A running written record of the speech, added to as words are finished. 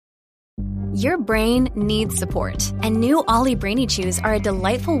Your brain needs support, and new Ollie Brainy Chews are a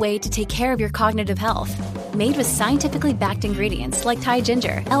delightful way to take care of your cognitive health. Made with scientifically backed ingredients like Thai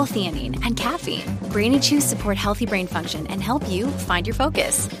ginger, L-theanine, and caffeine, Brainy Chews support healthy brain function and help you find your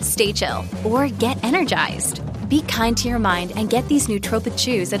focus, stay chill, or get energized. Be kind to your mind and get these nootropic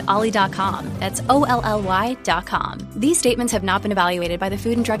chews at ollie.com. That's OLLY.com. These statements have not been evaluated by the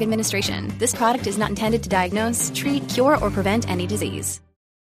Food and Drug Administration. This product is not intended to diagnose, treat, cure, or prevent any disease.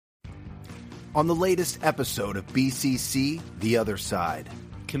 On the latest episode of BCC, The Other Side.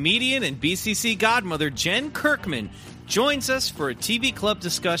 Comedian and BCC godmother Jen Kirkman joins us for a TV Club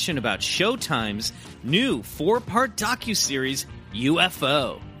discussion about Showtime's new 4-part docuseries,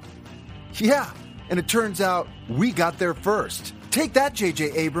 UFO. Yeah, and it turns out we got there first. Take that,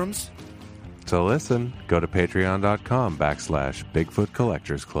 J.J. Abrams. To listen, go to patreon.com/Bigfoot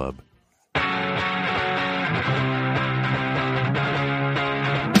Collectors Club.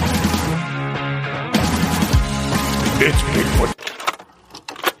 It's Bigfoot.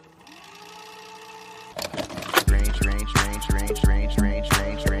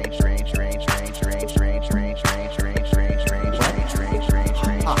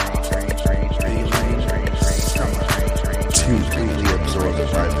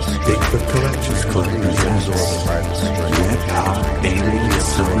 Bigfoot Collectors Club presents Red Hot Alien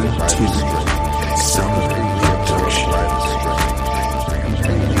Summer 2 Summer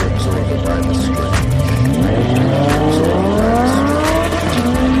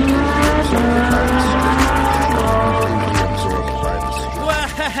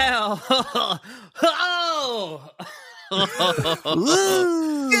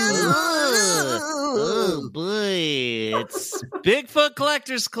Oh boy, it's Bigfoot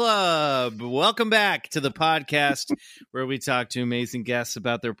Collectors Club. Welcome back to the podcast where we talk to amazing guests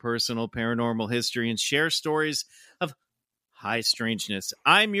about their personal paranormal history and share stories of high strangeness.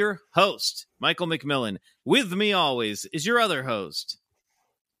 I'm your host, Michael McMillan. With me always is your other host,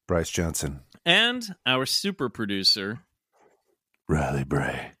 Bryce Johnson. And our super producer, Riley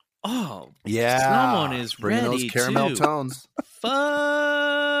Bray. Oh, yeah. Someone is bringing ready those caramel to tones.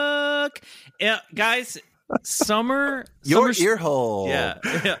 Fuck. Yeah, guys, summer. Your ear hole. Yeah.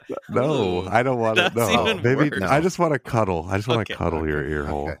 No, I don't want to. That's No, even maybe worse. I just want to cuddle. I just want to Okay. cuddle your ear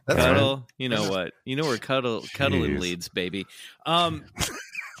hole. Okay. That's Cuddle. You know what? You know where cuddling Jeez. leads, baby.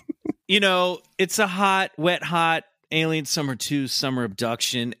 It's a hot, wet, hot Alien Summer 2 summer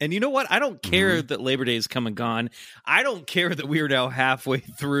abduction. And you know what? I don't care that Labor Day is come and gone. I don't care that we are now halfway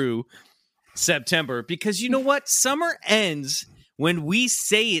through September, because you know what? Summer ends when we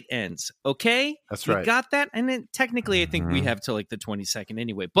say it ends. Okay? That's We right. got that? And then technically I think we have till like the 22nd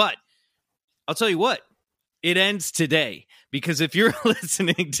anyway. But I'll tell you what. It ends today, because if you're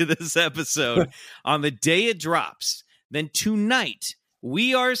listening to this episode on the day it drops, then tonight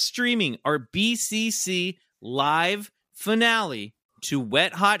we are streaming our BCC live finale to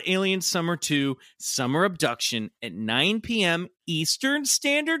Wet Hot Alien Summer 2 Summer Abduction at 9 p.m. Eastern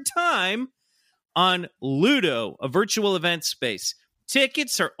Standard Time on Ludo, a virtual event space.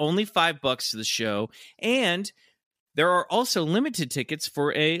 Tickets are only $5 to the show, and there are also limited tickets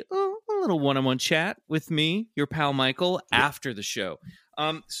for a little one-on-one chat with me, your pal Michael, after the show.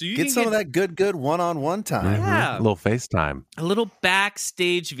 So you Get can some of that good one-on-one time. Yeah. A little FaceTime. a little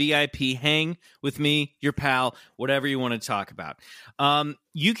backstage VIP hang with me, your pal, whatever you want to talk about.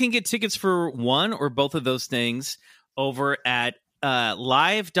 You can get tickets for one or both of those things over at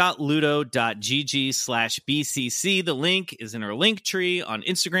live.ludo.gg/BCC. The link is in our link tree on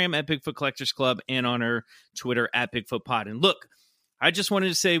Instagram at Bigfoot Collectors Club and on our Twitter at Bigfoot Pod. And look, I just wanted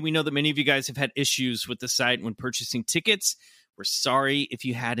to say, we know that many of you guys have had issues with the site when purchasing tickets. We're sorry if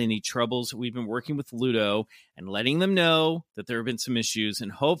you had any troubles. We've been working with Ludo and letting them know that there have been some issues,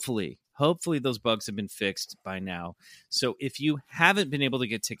 and hopefully those bugs have been fixed by now. So if you haven't been able to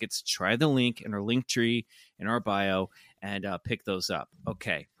get tickets, try the link in our link tree in our bio and pick those up.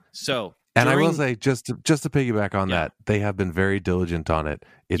 Okay. So, And I will say, just to piggyback on that, they have been very diligent on it.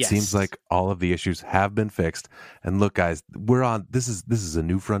 It Yes. seems like all of the issues have been fixed. And look, guys, we're on. This is a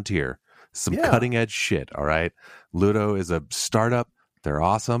new frontier. Some cutting edge shit. All right, Ludo is a startup. They're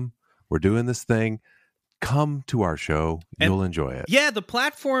awesome. We're doing this thing. Come to our show. You'll enjoy it. Yeah, the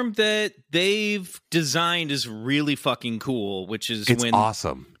platform that they've designed is really fucking cool, which is It's when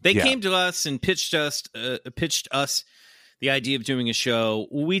awesome. they Yeah. came to us and pitched us the idea of doing a show.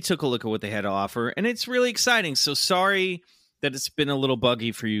 We took a look at what they had to offer, and it's really exciting. So sorry that it's been a little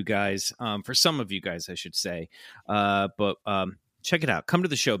buggy for you guys, for some of you guys, I should say. But check it out. Come to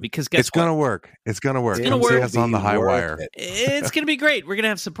the show, because guess It's gonna work. It's gonna work. It's gonna Come see work. us on the high wire. It's going to be great. We're going to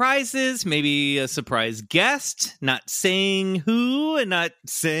have surprises, maybe a surprise guest, not saying who and not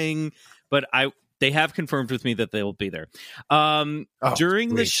saying but they have confirmed with me that they will be there.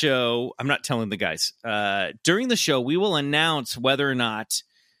 During the show, I'm not telling the guys. During the show, we will announce whether or not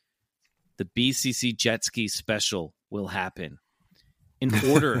the BCC Jet Ski special will happen. In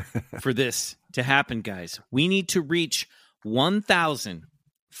order for this to happen, guys, we need to reach 1,000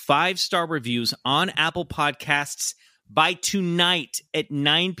 5-star reviews on Apple Podcasts by tonight at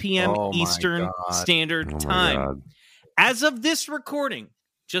 9 p.m. Eastern Standard Time. As of this recording,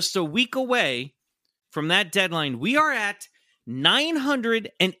 just a week away from that deadline, we are at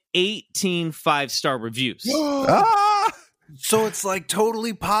 918 5-star reviews. So it's like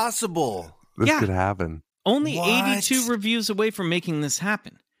totally possible. This could happen. Only 82 reviews away from making this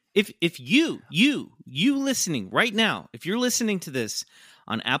happen. If you listening right now, if you're listening to this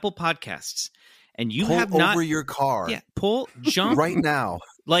on Apple Podcasts and you have not over your car, jump right now,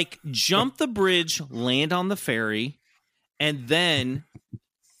 like jump the bridge, land on the ferry, and then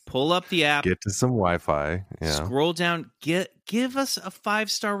pull up the app, get to some Wi-Fi, scroll down, give us a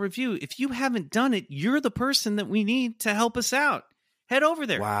 5-star review. If you haven't done it, you're the person that we need to help us out. Head over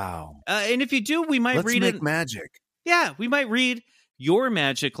there. Wow. And if you do, we might read it. Magic. Yeah, we might read your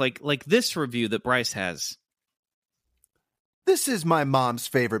magic like this review that Bryce has. This is my mom's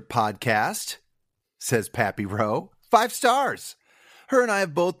favorite podcast, says Pappy Rowe. 5 stars. Her and I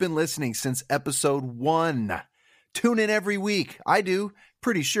have both been listening since episode 1. Tune in every week. I do.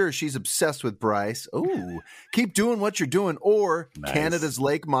 Pretty sure she's obsessed with Bryce. Ooh, keep doing what you're doing, or Canada's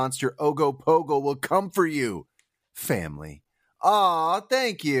lake monster Ogopogo will come for you. Family. Aw,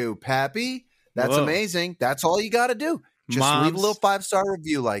 thank you, Pappy. That's amazing. That's all you got to do. Just leave a little 5-star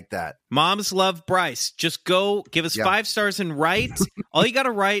review like that. Moms love Bryce. Just go give us 5 stars and write. All you got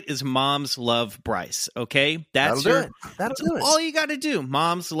to write is Moms love Bryce. Okay, That'll do it. All you got to do.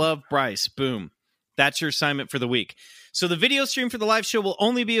 Moms love Bryce. Boom. That's your assignment for the week. So the video stream for the live show will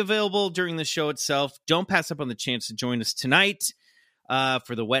only be available during the show itself. Don't pass up on the chance to join us tonight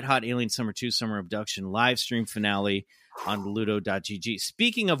for the Wet Hot Alien Summer 2 Summer Abduction live stream finale on ludo.gg.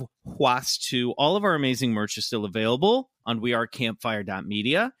 Speaking of WAS 2, all of our amazing merch is still available on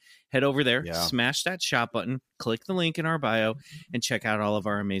wearecampfire.media. Head over there, smash that shop button, click the link in our bio, and check out all of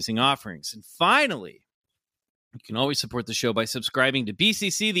our amazing offerings. And finally, you can always support the show by subscribing to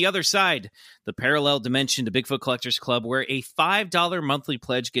BCC The Other Side, the parallel dimension to Bigfoot Collectors Club, where a $5 monthly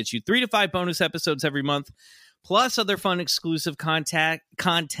pledge gets you 3 to 5 bonus episodes every month, plus other fun exclusive content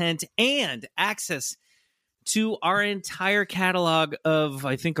and access to our entire catalog of,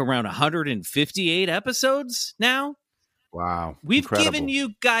 I think, around 158 episodes now. Wow. We've given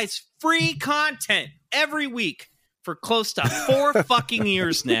you guys free content every week for close to 4 fucking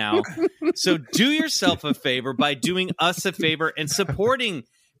years now. So do yourself a favor by doing us a favor and supporting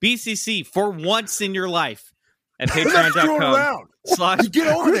BCC for once in your life at patreon.com. Get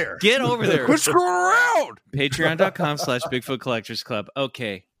over there. Get over there. Quit screwing around. Patreon.com/Bigfoot Collectors Club.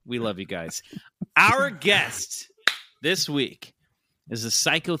 Okay. We love you guys. Our guest this week is a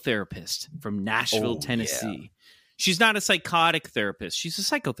psychotherapist from Nashville, Tennessee. Yeah. She's not a psychotic therapist. She's a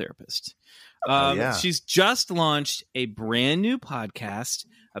psychotherapist. She's just launched a brand new podcast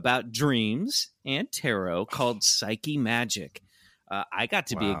about dreams and tarot called Psyche Magic. I got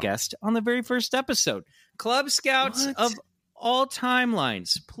to be a guest on the very first episode. Club Scouts of all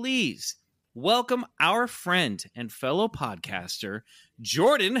timelines, please welcome our friend and fellow podcaster,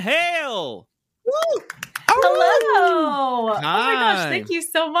 Jordan Hale. Woo! Hello. Hi. Oh my gosh, thank you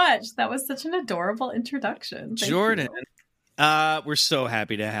so much. That was such an adorable introduction. Thank Jordan, you. We're so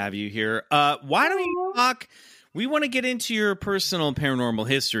happy to have you here. Why don't you talk? We want to get into your personal paranormal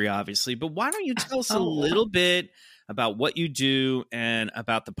history, obviously, but why don't you tell us a little bit about what you do and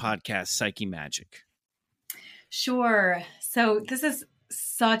about the podcast Psyche Magic? Sure. So this is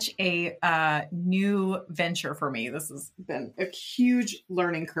such a new venture for me. This has been a huge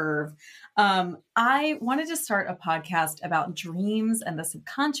learning curve. I wanted to start a podcast about dreams and the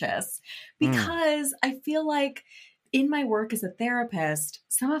subconscious because I feel like in my work as a therapist,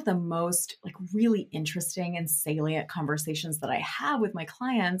 some of the most really interesting and salient conversations that I have with my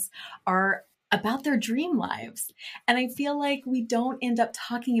clients are about their dream lives. And I feel like we don't end up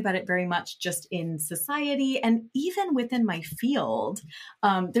talking about it very much just in society. And even within my field,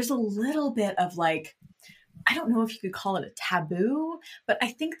 there's a little bit of I don't know if you could call it a taboo, but I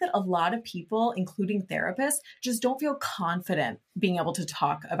think that a lot of people, including therapists, just don't feel confident being able to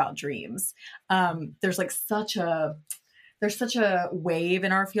talk about dreams. There's such a wave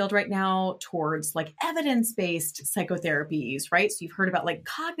in our field right now towards evidence-based psychotherapies, right? So you've heard about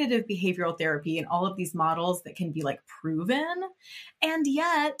cognitive behavioral therapy and all of these models that can be proven. And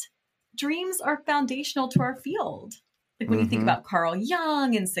yet dreams are foundational to our field. Like when you think about Carl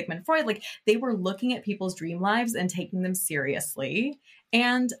Jung and Sigmund Freud, like they were looking at people's dream lives and taking them seriously.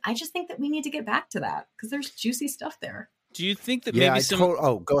 And I just think that we need to get back to that because there's juicy stuff there. Do you think that Yeah, maybe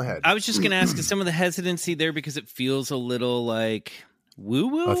go ahead. I was just going to ask, is some of the hesitancy there because it feels a little like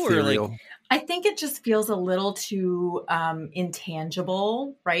woo-woo or like... I think it just feels a little too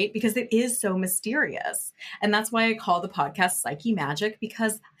intangible, right? Because it is so mysterious. And that's why I call the podcast Psyche Magic,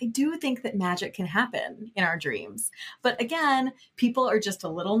 because I do think that magic can happen in our dreams. But again, people are just a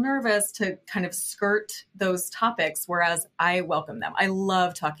little nervous to kind of skirt those topics, whereas I welcome them. I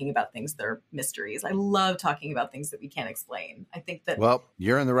love talking about things that are mysteries. I love talking about things that we can't explain. I think that... Well,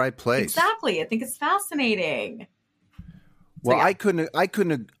 you're in the right place. Exactly. I think it's fascinating. Well, so, yeah.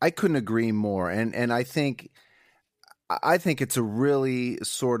 I couldn't agree more, and I think it's a really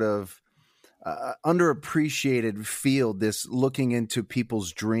sort of underappreciated field. This looking into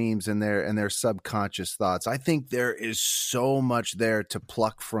people's dreams and their subconscious thoughts. I think there is so much there to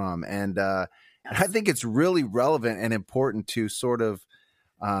pluck from, and I think it's really relevant and important to sort of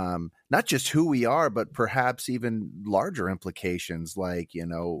not just who we are, but perhaps even larger implications, like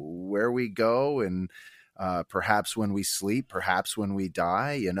where we go and. Perhaps when we sleep, perhaps when we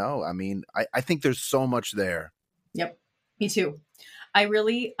die, I mean, I think there's so much there. Yep. Me too. I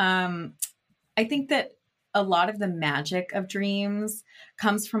really, I think that a lot of the magic of dreams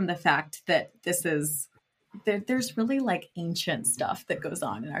comes from the fact that there's really like ancient stuff that goes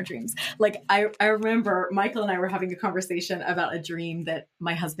on in our dreams. Like I remember Michael and I were having a conversation about a dream that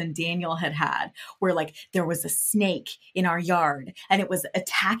my husband Daniel had where like there was a snake in our yard and it was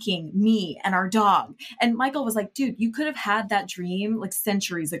attacking me and our dog. And Michael was like, dude, you could have had that dream like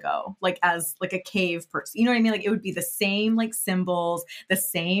centuries ago, like as like a cave person, you know what I mean? Like it would be the same like symbols, the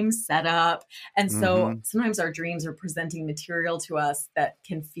same setup. And so sometimes our dreams are presenting material to us that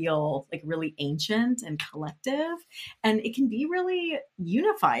can feel like really ancient and collective, and it can be really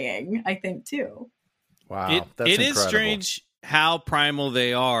unifying, I think, too. Wow, that's it incredible. Is strange how primal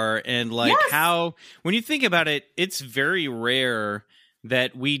they are, and like how, when you think about it, it's very rare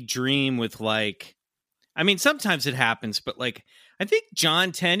that we dream with like, I mean, sometimes it happens, but like, I think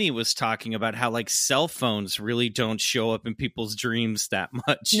John Tenney was talking about how like cell phones really don't show up in people's dreams that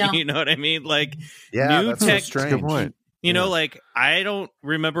much. No. You know what I mean? Like, yeah, new that's tech. so strange. Good point. You know, like I don't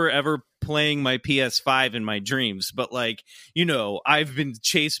remember ever playing my PS5 in my dreams, but like, I've been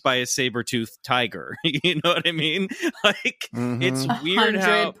chased by a saber-toothed tiger. You know what I mean? Like, it's weird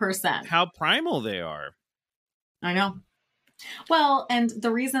 100%. how primal they are. I know. Well, and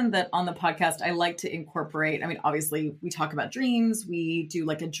the reason that on the podcast I like to incorporate, I mean, obviously we talk about dreams. We do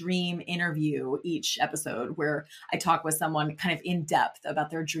like a dream interview each episode where I talk with someone kind of in depth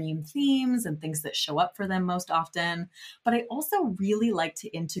about their dream themes and things that show up for them most often. But I also really like to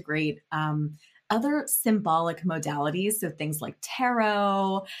integrate other symbolic modalities. So things like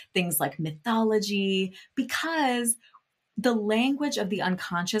tarot, things like mythology, because the language of the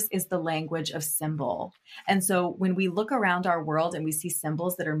unconscious is the language of symbol. And so when we look around our world and we see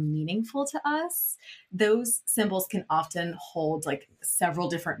symbols that are meaningful to us, those symbols can often hold like several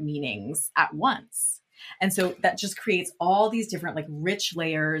different meanings at once. And so that just creates all these different like rich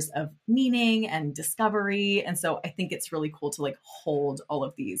layers of meaning and discovery. And so I think it's really cool to like hold all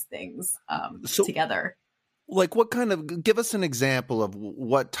of these things together. Like give us an example of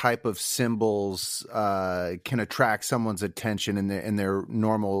what type of symbols can attract someone's attention in their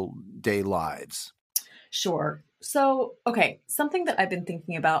normal day lives? Sure. So, okay, something that I've been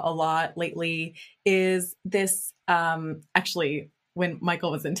thinking about a lot lately is this, actually, when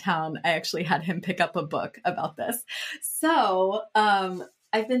Michael was in town, I actually had him pick up a book about this. So,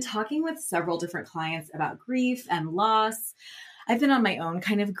 I've been talking with several different clients about grief and loss. I've been on my own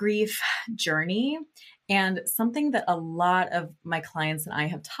kind of grief journey. And something that a lot of my clients and I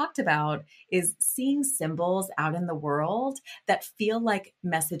have talked about is seeing symbols out in the world that feel like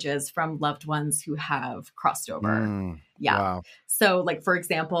messages from loved ones who have crossed over. Yeah. Wow. So like, for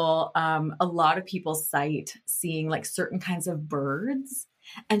example, a lot of people cite seeing like certain kinds of birds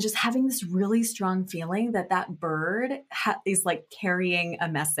and just having this really strong feeling that that bird is like carrying a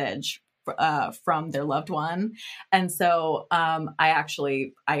message from their loved one. And so I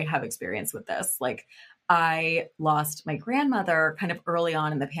have experience with this. Like, I lost my grandmother kind of early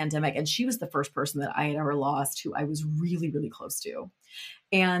on in the pandemic, and she was the first person that I had ever lost who I was really, really close to.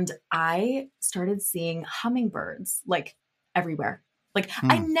 And I started seeing hummingbirds like everywhere. Like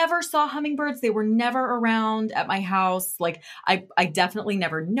I never saw hummingbirds. They were never around at my house. Like I definitely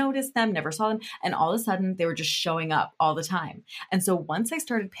never noticed them, never saw them. And all of a sudden they were just showing up all the time. And so once I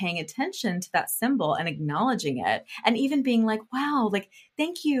started paying attention to that symbol and acknowledging it and even being like, wow, like,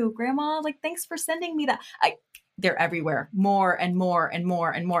 thank you, Grandma. Like, thanks for sending me that. they're everywhere, more and more and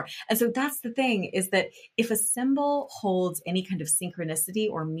more and more. And so that's the thing, is that if a symbol holds any kind of synchronicity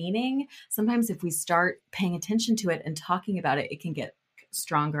or meaning, sometimes if we start paying attention to it and talking about it, it can get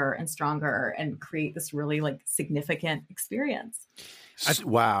stronger and stronger and create this really like significant experience.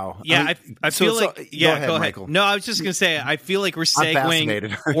 Wow. Yeah, I feel like, yeah, go ahead. Michael. No, I was just going to say, I feel like we're segueing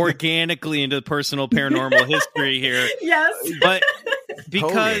fascinated. organically into the personal paranormal history here. Yes. But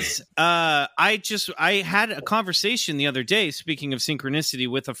because I had a conversation the other day, speaking of synchronicity,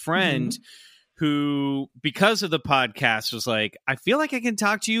 with a friend who, because of the podcast, was like, I feel like I can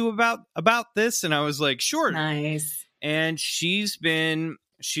talk to you about this. And I was like, sure. Nice. And she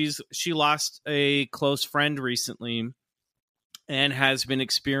lost a close friend recently and has been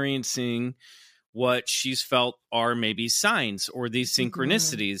experiencing what she's felt are maybe signs or these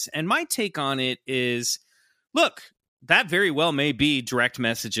synchronicities. And my take on it is, look, that very well may be direct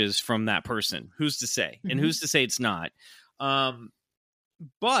messages from that person. Who's to say? And who's to say it's not?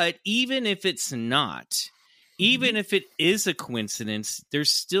 But even if it's not, even if it is a coincidence,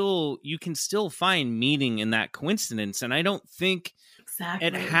 you can still find meaning in that coincidence. And I don't think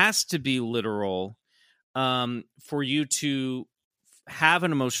it has to be literal for you to have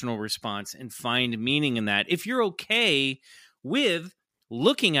an emotional response and find meaning in that. If you're okay with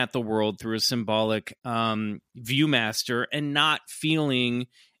looking at the world through a symbolic viewmaster and not feeling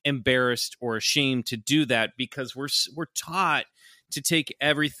embarrassed or ashamed to do that, because we're taught to take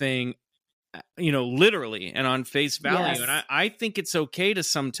everything, literally and on face value. Yes. And I think it's okay to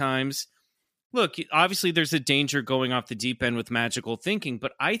sometimes look, obviously there's a danger going off the deep end with magical thinking,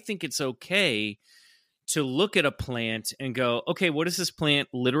 but I think it's okay to look at a plant and go, okay, what is this plant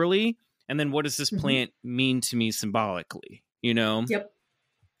literally? And then what does this plant mean to me symbolically?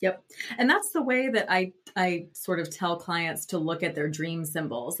 Yep. And that's the way that I sort of tell clients to look at their dream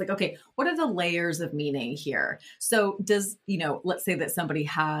symbols. Like, okay, what are the layers of meaning here? So does, let's say that somebody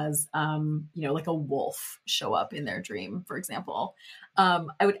has, like a wolf show up in their dream, for example.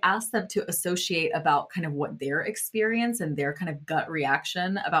 I would ask them to associate about kind of what their experience and their kind of gut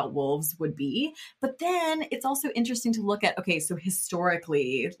reaction about wolves would be. But then it's also interesting to look at, okay, so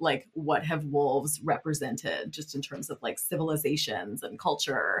historically, like what have wolves represented just in terms of like civilizations and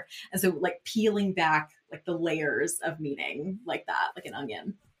culture? And so like peeling back like the layers of meaning like that, like an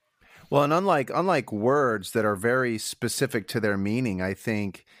onion. Well, and unlike words that are very specific to their meaning, I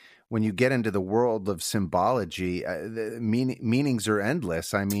think when you get into the world of symbology, the meanings are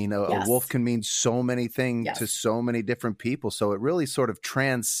endless. I mean, a wolf can mean so many things to so many different people. So it really sort of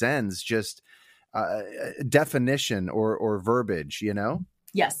transcends just definition or verbiage,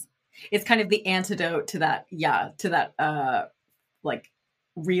 Yes. It's kind of the antidote to that. Yeah. To that, like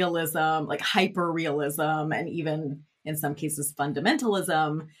realism, like hyper realism, and even in some cases,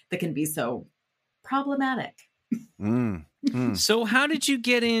 fundamentalism that can be so problematic. So how did you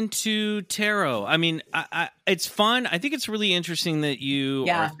get into tarot? I mean, it's fun. I think it's really interesting that you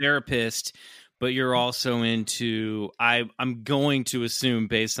are a therapist, but you're also into, I'm going to assume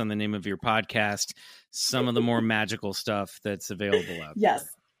based on the name of your podcast, some of the more magical stuff that's available out there.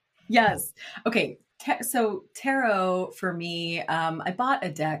 Yes. Okay. So tarot for me, I bought a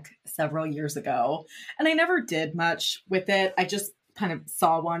deck several years ago and I never did much with it. I just kind of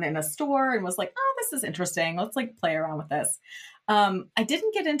saw one in a store and was like, oh, this is interesting. Let's like play around with this. I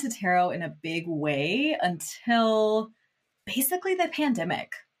didn't get into tarot in a big way until basically the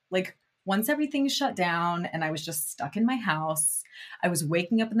pandemic. Like once everything shut down and I was just stuck in my house, I was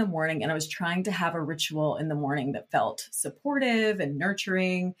waking up in the morning and I was trying to have a ritual in the morning that felt supportive and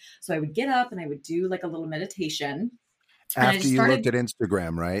nurturing. So I would get up and I would do like a little meditation. After you looked at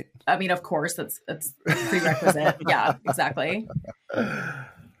Instagram, right? I mean, of course, that's prerequisite. Yeah, exactly.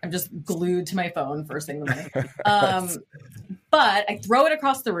 I'm just glued to my phone first thing in the morning. But I throw it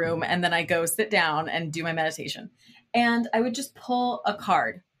across the room and then I go sit down and do my meditation. And I would just pull a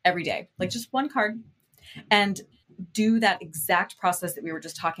card every day, like just one card, and do that exact process that we were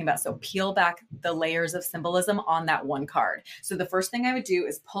just talking about. So peel back the layers of symbolism on that one card. So the first thing I would do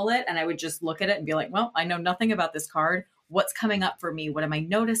is pull it and I would just look at it and be like, well, I know nothing about this card. What's coming up for me? What am I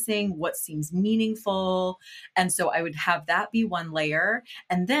noticing? What seems meaningful? And so I would have that be one layer.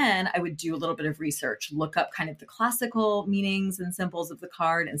 And then I would do a little bit of research, look up kind of the classical meanings and symbols of the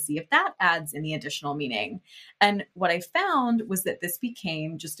card and see if that adds any additional meaning. And what I found was that this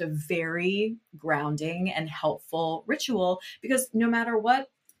became just a very grounding and helpful ritual, because no matter what,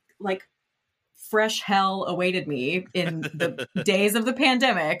 like, fresh hell awaited me in the days of the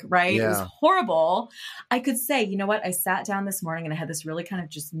pandemic, right? Yeah. It was horrible. I could say, you know what? I sat down this morning and I had this really kind of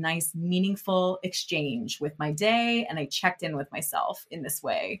just nice, meaningful exchange with my day. And I checked in with myself in this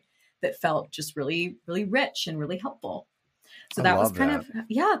way that felt just really, really rich and really helpful. So I that was love kind that.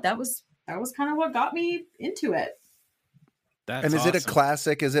 of, that was kind of what got me into it. That's And is it a awesome.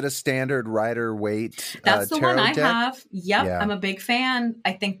 classic? Is it a standard Rider-Waite That's the tarot one I deck? have. Yep. Yeah. I'm a big fan.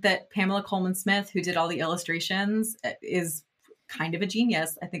 I think that Pamela Coleman Smith, who did all the illustrations, is kind of a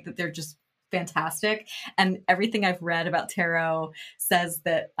genius. I think that they're just fantastic. And everything I've read about tarot says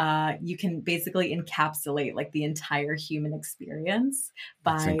that you can basically encapsulate like the entire human experience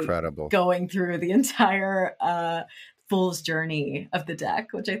That's by incredible. going through the entire fool's journey of the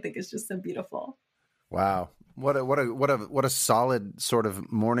deck, which I think is just so beautiful. Wow. What a solid sort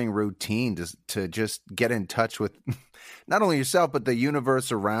of morning routine to just get in touch with not only yourself but the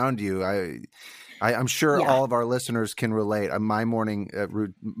universe around you. I'm sure all of our listeners can relate. My morning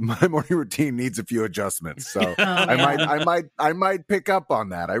routine needs a few adjustments, so I might pick up on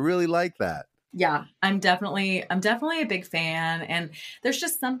that. I really like that. Yeah, I'm definitely a big fan, and there's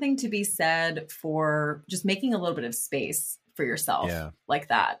just something to be said for just making a little bit of space for yourself like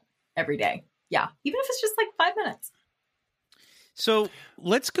that every day. Yeah, even if it's just like 5 minutes. So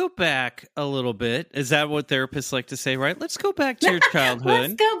let's go back a little bit. Is that what therapists like to say, right? Let's go back to your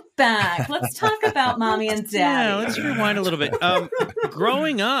childhood. Let's go back. Let's talk about mommy and daddy. Yeah, let's rewind a little bit.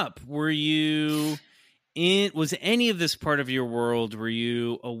 Growing up, was any of this part of your world? Were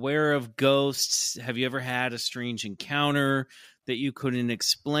you aware of ghosts? Have you ever had a strange encounter that you couldn't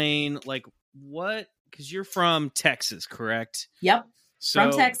explain? Like what? Because you're from Texas, correct? Yep. So,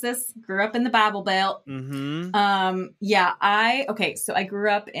 from Texas, grew up in the Bible Belt. Mm-hmm. So I grew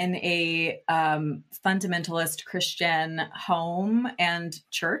up in a fundamentalist Christian home and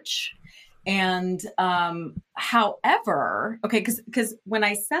church. And however, because when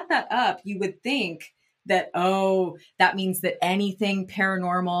I set that up, you would think that, that means that anything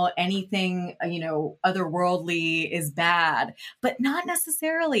paranormal, anything, otherworldly is bad, but not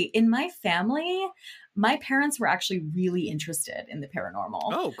necessarily. In my family, my parents were actually really interested in the paranormal.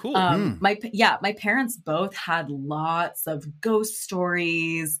 Oh, cool. My parents both had lots of ghost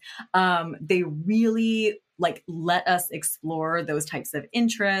stories. They really let us explore those types of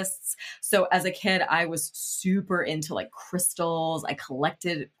interests. So as a kid, I was super into crystals. I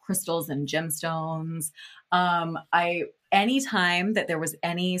collected crystals and gemstones. Anytime that there was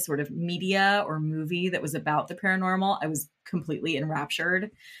any sort of media or movie that was about the paranormal, I was completely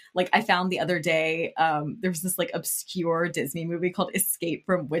enraptured. I found the other day, there was this obscure Disney movie called Escape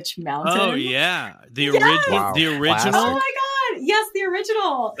from Witch Mountain. Oh yeah. The Wow. original. Oh my God. Yes, the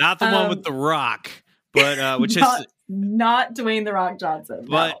original. Not the one with The Rock, but which is not Dwayne "The Rock" Johnson.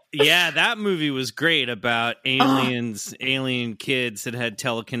 But yeah, that movie was great about aliens, alien kids that had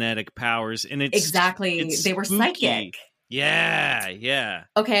telekinetic powers, and it's they were spooky. psychic. Yeah.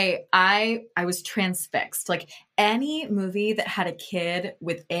 Okay, I was transfixed. Any movie that had a kid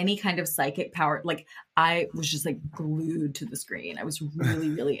with any kind of psychic power, I was just glued to the screen. I was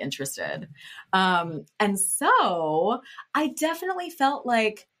really, really interested. And so I definitely felt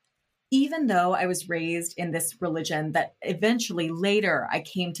even though I was raised in this religion that eventually later I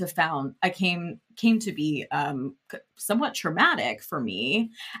came to be somewhat traumatic for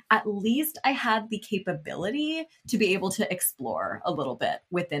me, at least I had the capability to be able to explore a little bit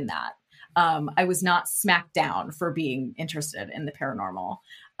within that. I was not smacked down for being interested in the paranormal.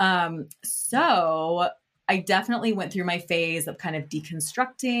 So I definitely went through my phase of kind of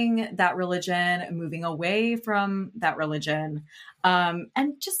deconstructing that religion, moving away from that religion,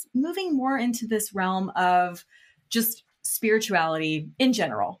 and just moving more into this realm of just spirituality in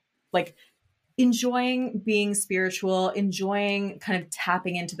general, enjoying being spiritual, enjoying kind of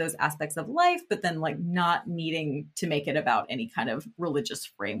tapping into those aspects of life, but then not needing to make it about any kind of religious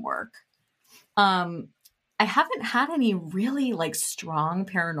framework. I haven't had any really strong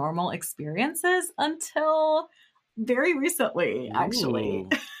paranormal experiences until very recently, actually.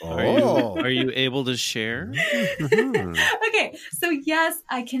 Are you able to share? Okay, so yes,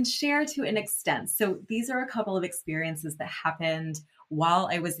 I can share to an extent. So these are a couple of experiences that happened while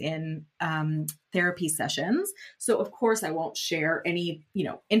I was in therapy sessions. So of course I won't share any,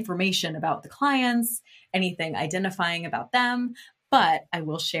 information about the clients, anything identifying about them, but I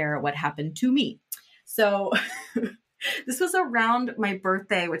will share what happened to me. So this was around my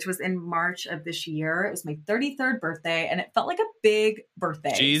birthday, which was in March of this year. It was my 33rd birthday, and it felt like a big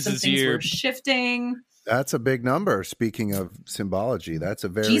birthday. Jesus Some things year. were shifting. That's a big number. Speaking of symbology, that's a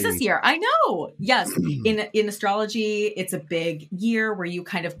very Jesus year. I know. Yes. In astrology, it's a big year where you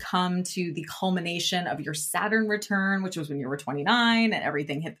kind of come to the culmination of your Saturn return, which was when you were 29 and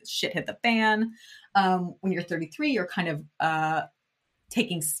everything hit the fan. When you're 33, you're kind of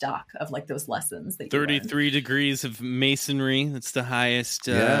taking stock of like those lessons that you 33 degrees of masonry. That's the highest.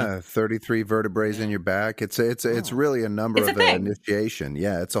 33 vertebrae in your back. It's really a number of initiation.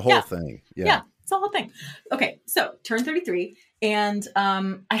 Yeah, it's a whole thing. Yeah, it's a whole thing. Okay, so turned 33, and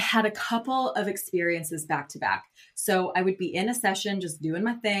I had a couple of experiences back to back. So I would be in a session, just doing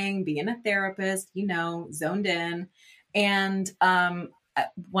my thing, being a therapist, zoned in, and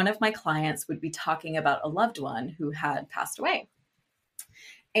one of my clients would be talking about a loved one who had passed away.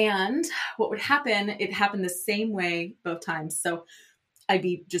 And what would happen, it happened the same way both times. So I'd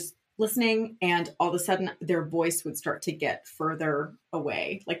be just listening, and all of a sudden their voice would start to get further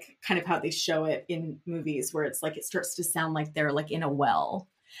away, like kind of how they show it in movies where it's like it starts to sound like they're like in a well.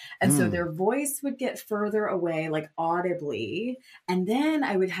 And so their voice would get further away, like audibly. And then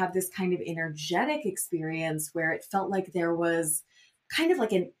I would have this kind of energetic experience where it felt like there was kind of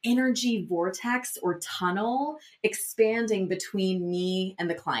like an energy vortex or tunnel expanding between me and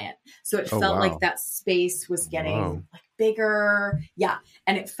the client. So it felt like that space was getting like bigger. Yeah.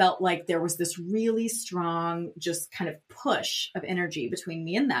 And it felt like there was this really strong, just kind of push of energy between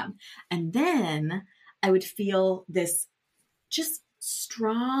me and them. And then I would feel this just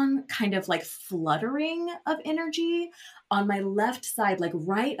strong kind of like fluttering of energy on my left side, like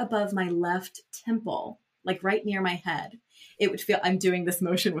right above my left temple, like right near my head. It would feel, I'm doing this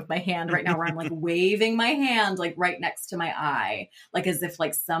motion with my hand right now where I'm like waving my hand, like right next to my eye, like as if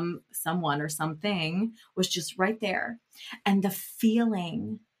like someone or something was just right there. And the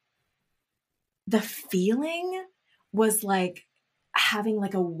feeling was like having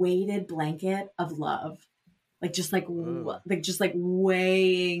like a weighted blanket of love, like just like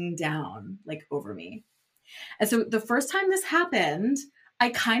weighing down like over me. And so the first time this happened, I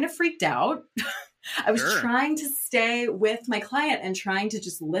kind of freaked out. I was trying to stay with my client and trying to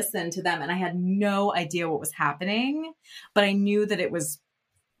just listen to them. And I had no idea what was happening, but I knew that it was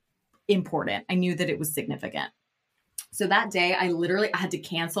important. I knew that it was significant. So that day I had to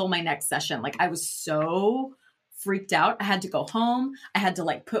cancel my next session. Like I was so freaked out. I had to go home. I had to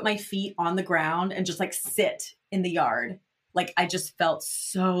like put my feet on the ground and just like sit in the yard. Like I just felt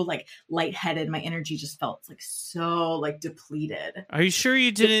so like lightheaded. My energy just felt like so like depleted. Are you sure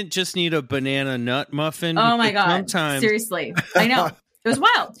you didn't just need a banana nut muffin? Oh my God. Sometimes... Seriously. I know. It was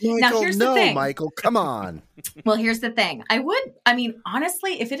wild. Michael, now here's the thing. Michael, come on. Well, here's the thing.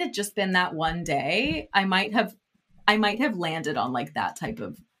 Honestly, if it had just been that one day, I might have landed on like that type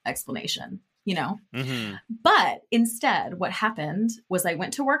of explanation, Mm-hmm. But instead what happened was I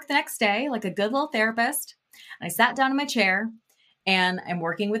went to work the next day, like a good little therapist. I sat down in my chair and I'm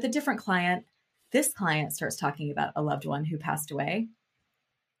working with a different client. This client starts talking about a loved one who passed away.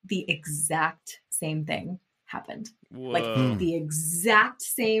 The exact same thing happened. Whoa. Like the exact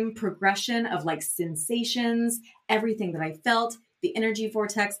same progression of like sensations, everything that I felt, the energy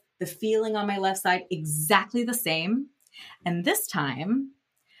vortex, the feeling on my left side, exactly the same. And this time,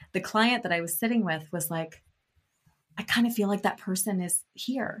 the client that I was sitting with was like, I kind of feel like that person is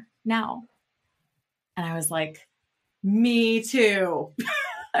here now. And I was like, me too.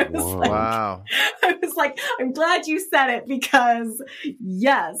 Wow. I was like, I'm glad you said it because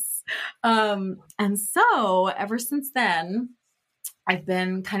yes. And so ever since then, I've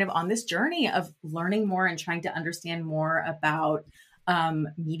been kind of on this journey of learning more and trying to understand more about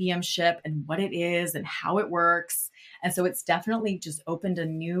mediumship and what it is and how it works. And so it's definitely just opened a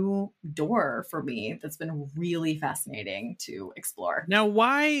new door for me that's been really fascinating to explore. Now,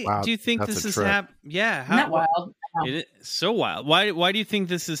 why do you think this is happening? Yeah. Isn't that wild? It is so wild. Why do you think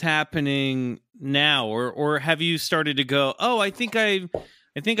this is happening now? Or have you started to go, oh, I think I've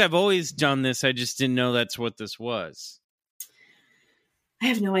always done this. I just didn't know that's what this was. I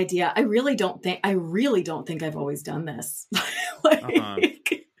have no idea. I really don't think I've always done this.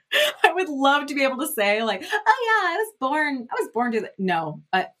 I would love to be able to say like, oh yeah, I was born to that. No,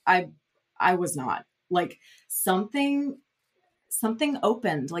 I was not. Like something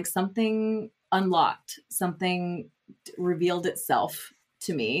opened, like something unlocked, something revealed itself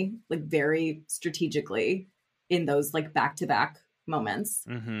to me, like very strategically in those like back-to-back moments.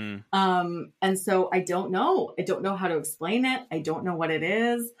 Mm-hmm. And so I don't know how to explain it. I don't know what it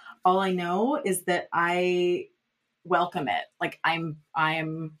is. All I know is that I welcome it. Like I'm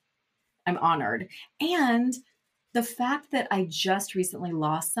honored. And the fact that I just recently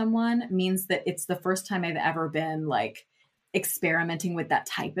lost someone means that it's the first time I've ever been like experimenting with that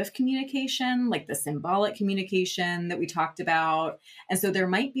type of communication, like the symbolic communication that we talked about. And so there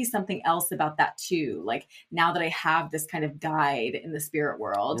might be something else about that too. Like now that I have this kind of guide in the spirit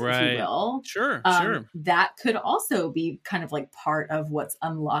world, right, if you will, sure, that could also be kind of like part of what's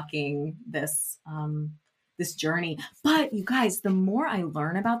unlocking this this journey. But you guys, the more I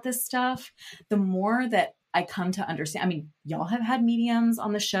learn about this stuff, the more that I come to understand. I mean, y'all have had mediums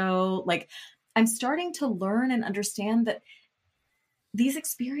on the show. Like, I'm starting to learn and understand that these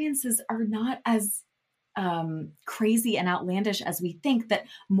experiences are not as crazy and outlandish as we think, that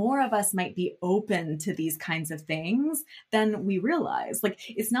more of us might be open to these kinds of things than we realize. Like,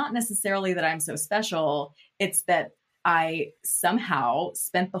 it's not necessarily that I'm so special. It's that I somehow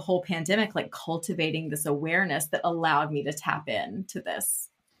spent the whole pandemic like cultivating this awareness that allowed me to tap into this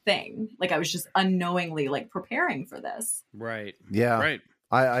thing. Like, I was just unknowingly like preparing for this. Right. Yeah. Right.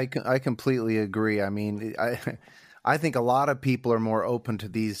 I completely agree. I mean, I think a lot of people are more open to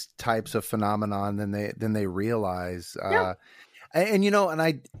these types of phenomenon than they realize. Yeah. And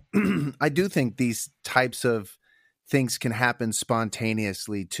I do think these types of things can happen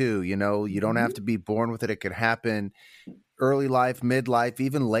spontaneously too. You don't have to be born with it. It could happen early life, midlife,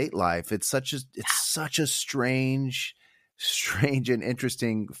 even late life. It's such a strange and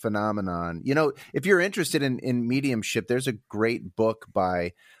interesting phenomenon. If you're interested in mediumship, there's a great book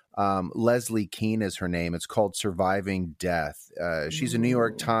by Leslie Kean is her name. It's called Surviving Death. She's a New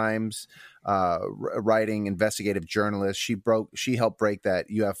York Times writing investigative journalist. She helped break that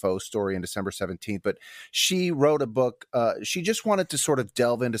UFO story on December 17th, but she wrote a book. She just wanted to sort of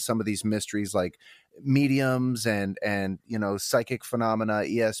delve into some of these mysteries like mediums and psychic phenomena,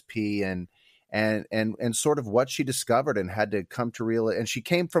 ESP, and sort of what she discovered and had to come to realize. And she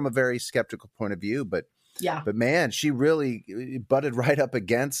came from a very skeptical point of view, but man, she really butted right up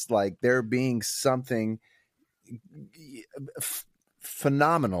against like there being something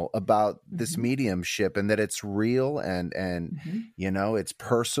phenomenal about this mediumship, and that it's real and it's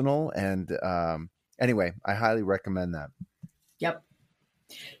personal. And anyway, I highly recommend that.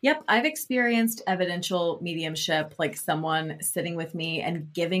 Yep. I've experienced evidential mediumship, like someone sitting with me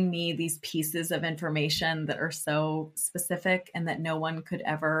and giving me these pieces of information that are so specific and that no one could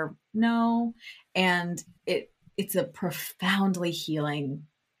ever know. And it's a profoundly healing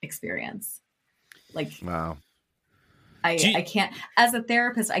experience. Like, wow. I can't, as a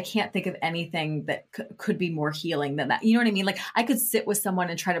therapist, I can't think of anything that could be more healing than that. You know what I mean? Like, I could sit with someone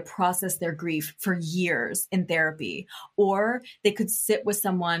and try to process their grief for years in therapy, or they could sit with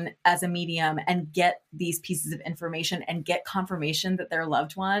someone as a medium and get these pieces of information and get confirmation that their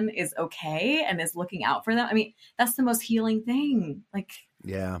loved one is okay and is looking out for them. I mean, that's the most healing thing. Like,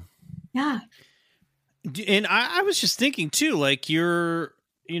 yeah. And I was just thinking too, like you're,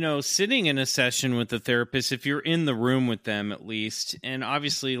 sitting in a session with the therapist, if you're in the room with them at least, and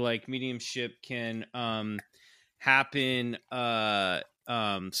obviously like mediumship can happen. Sorry,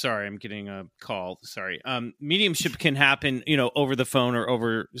 I'm getting a call. Sorry. Mediumship can happen, over the phone or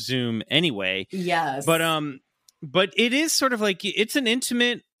over Zoom anyway. Yes. But it is sort of like, it's an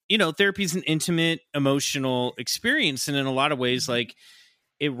intimate, therapy is an intimate emotional experience. And in a lot of ways, like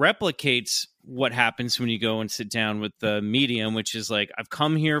it replicates what happens when you go and sit down with the medium, which is like, I've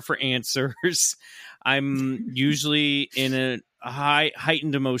come here for answers. I'm usually in a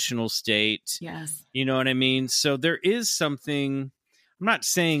heightened emotional state. Yes. You know what I mean? So there is something, I'm not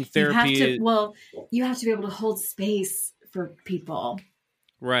saying therapy. You have to be able to hold space for people.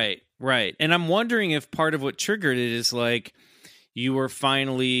 Right. And I'm wondering if part of what triggered it is like, you were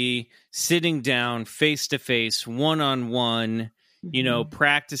finally sitting down face to face, one-on-one,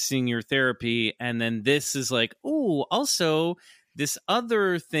 practicing your therapy. And then this is like, oh, also this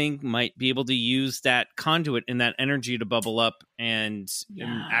other thing might be able to use that conduit and that energy to bubble up and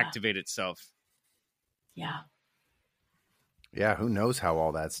activate itself. Yeah. Yeah. Who knows how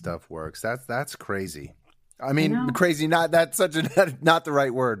all that stuff works? That's crazy. I mean, crazy, not such a, not the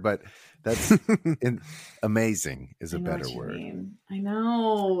right word, but that's amazing is a better word. I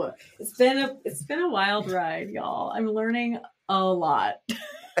know. It's been a wild ride, y'all. I'm learning a lot.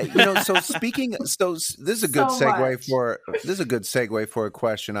 So this is a good segue for a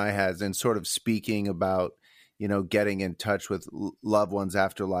question I had, and sort of speaking about, getting in touch with loved ones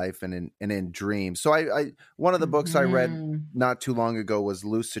after life and in dreams. So I one of the books I read not too long ago was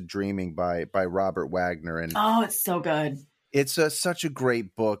Lucid Dreaming by Robert Wagner. And oh, it's so good. It's such a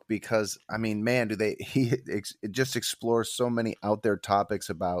great book because, I mean, man, it just explores so many out there topics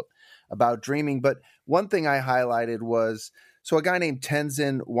about dreaming. But one thing I highlighted was, so a guy named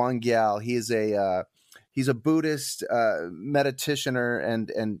Tenzin Wangyal, he's a Buddhist meditationer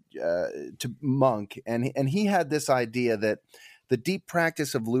and monk, and he had this idea that the deep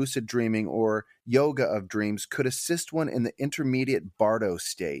practice of lucid dreaming or yoga of dreams could assist one in the intermediate bardo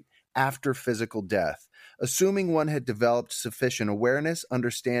state after physical death, assuming one had developed sufficient awareness,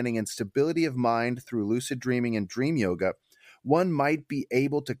 understanding, and stability of mind through lucid dreaming and dream yoga. one might be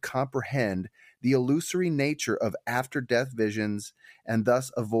able to comprehend the illusory nature of after-death visions and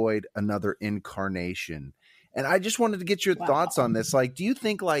thus avoid another incarnation. And I just wanted to get your thoughts on this. Like, do you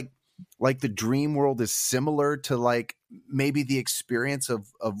think like the dream world is similar to like maybe the experience of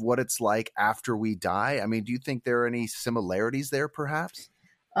what it's like after we die? I mean, do you think there are any similarities there perhaps?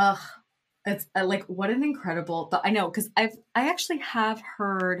 It's like, what an incredible thought. I know, because I actually have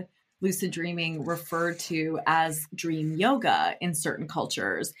heard lucid dreaming referred to as dream yoga in certain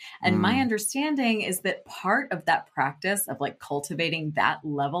cultures. And my understanding is that part of that practice of like cultivating that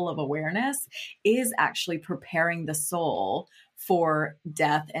level of awareness is actually preparing the soul for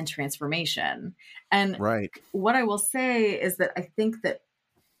death and transformation. And what I will say is that I think that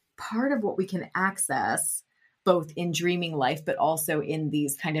part of what we can access both in dreaming life, but also in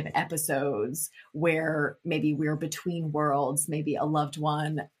these kind of episodes where maybe we're between worlds, maybe a loved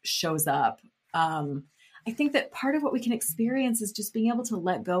one shows up. I think that part of what we can experience is just being able to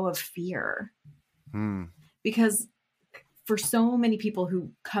let go of fear. Because for so many people who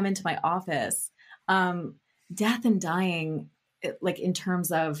come into my office, death and dying, like in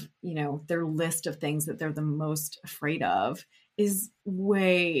terms of, you know, their list of things that they're the most afraid of is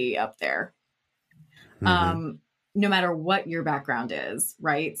way up there. No matter what your background is,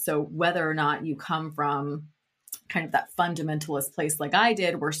 right? So whether or not you come from kind of that fundamentalist place like I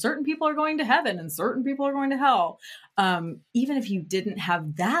did, where certain people are going to heaven and certain people are going to hell, even if you didn't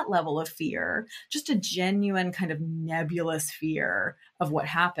have that level of fear, just a genuine kind of nebulous fear of what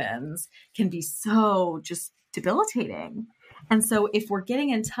happens can be so just debilitating. And so if we're getting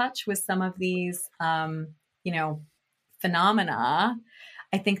in touch with some of these, phenomena,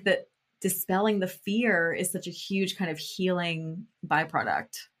 I think that dispelling the fear is such a huge kind of healing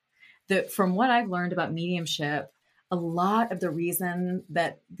byproduct. That from what I've learned about mediumship, a lot of the reason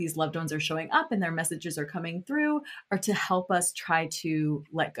that these loved ones are showing up and their messages are coming through are to help us try to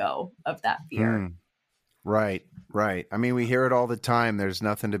let go of that fear. Right. I mean, we hear it all the time. There's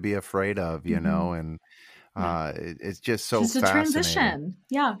nothing to be afraid of, you know, and it's just so just a fascinating. Transition.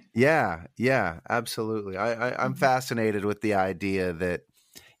 Yeah, absolutely. I'm fascinated with the idea that,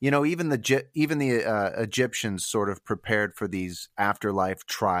 you know, even the Egyptians sort of prepared for these afterlife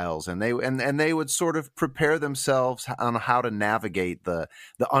trials, and they would sort of prepare themselves on how to navigate the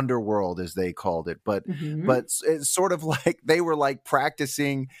underworld, as they called it. But it's sort of like they were like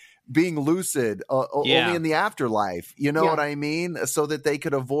practicing being lucid only in the afterlife. You know what I mean? So that they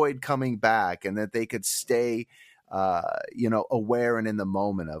could avoid coming back and that they could stay aware and in the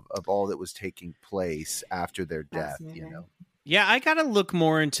moment of all that was taking place after their death. You know. Yeah, I got to look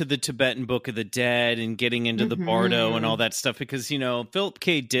more into the Tibetan Book of the Dead and getting into the Bardo and all that stuff because, you know, Philip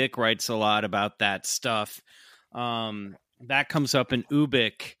K. Dick writes a lot about that stuff. That comes up in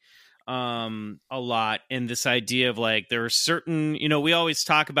Ubik a lot. And this idea of like, there are certain, you know, we always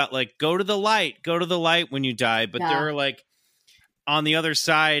talk about like, go to the light when you die. But there are like, on the other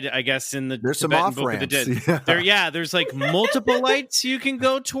side, I guess, in the there's Tibetan some Book of the Dead, there's like multiple lights you can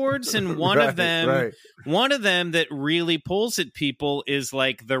go towards, and one of them that really pulls at people is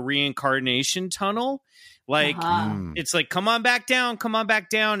like the reincarnation tunnel. Like it's like come on back down,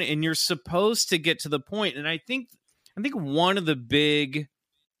 and you're supposed to get to the point. And I think one of the big,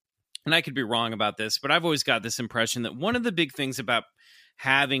 and I could be wrong about this, but I've always got this impression that one of the big things about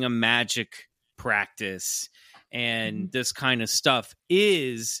having a magic practice and this kind of stuff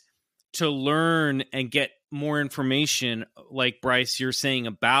is to learn and get more information, like Bryce, you're saying,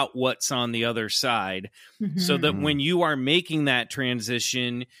 about what's on the other side, so that when you are making that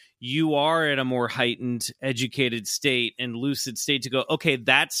transition, you are at a more heightened, educated state and lucid state to go, okay,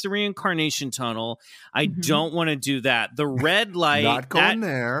 that's the reincarnation tunnel. I don't want to do that. The red light, not going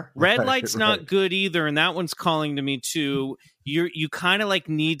there. Red light's not good either, and that one's calling to me too. You kind of like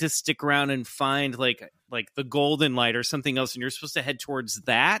need to stick around and find like the golden light or something else, and you're supposed to head towards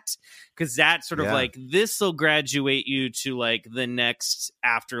that because that's sort of like this will graduate you to like the next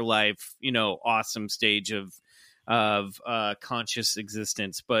afterlife, you know, awesome stage of conscious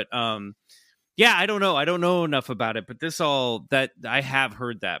existence. But I don't know enough about it, but that I have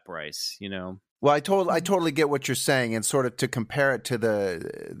heard that, Bryce, you know. Well, I totally get what you're saying, and sort of to compare it to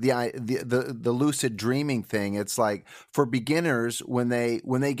the lucid dreaming thing. It's like for beginners, when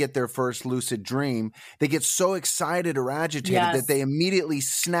they get their first lucid dream, they get so excited or agitated that they immediately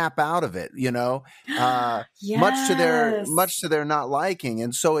snap out of it. You know, much to their not liking,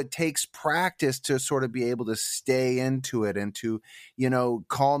 and so it takes practice to sort of be able to stay into it and to, you know,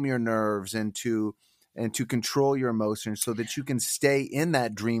 calm your nerves and to control your emotions so that you can stay in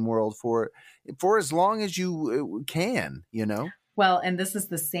that dream world for as long as you can, you know? Well, and this is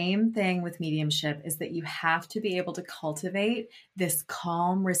the same thing with mediumship, is that you have to be able to cultivate this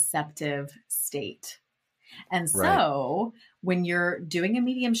calm, receptive state. And so when you're doing a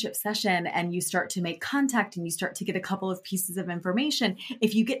mediumship session and you start to make contact and you start to get a couple of pieces of information,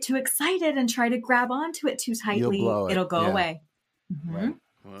 if you get too excited and try to grab onto it too tightly, it'll go away. Mm-hmm. Right.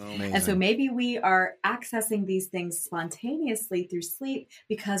 Well, and so maybe we are accessing these things spontaneously through sleep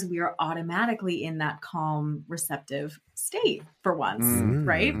because we are automatically in that calm, receptive state for once,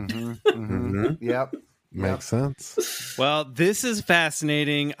 right? Yep. Makes sense. Well, this is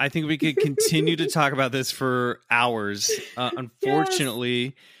fascinating. I think we could continue to talk about this for hours.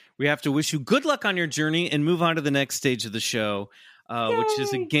 Unfortunately, we have to wish you good luck on your journey and move on to the next stage of the show, which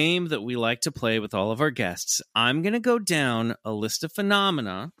is a game that we like to play with all of our guests. I'm going to go down a list of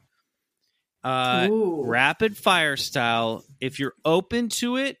phenomena, rapid fire style. If you're open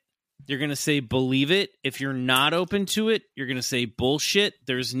to it, you're going to say believe it. If you're not open to it, you're going to say bullshit.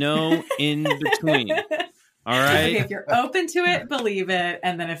 There's no in between. All right. Okay, if you're open to it, believe it.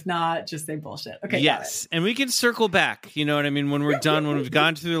 And then if not, just say bullshit. Okay. Yes. And we can circle back. You know what I mean? When we're done, when we've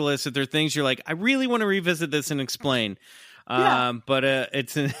gone through the list, if there are things you're like, I really want to revisit this and explain. But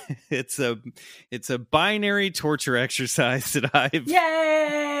it's a binary torture exercise that I've.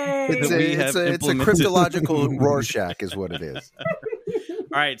 Yay! It's a cryptological Rorschach is what it is.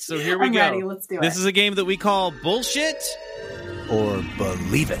 All right, so here we go. Ready. Let's do it. This is a game that we call Bullshit or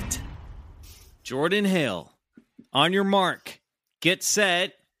Believe It. Jordan Hale, on your mark, get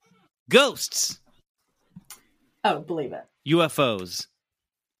set, ghosts. Oh, believe it. UFOs.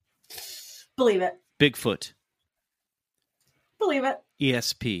 Believe it. Bigfoot. Believe it.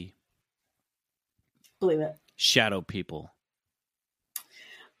 ESP. Believe it. Shadow people.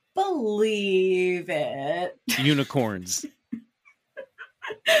 Believe it. Unicorns.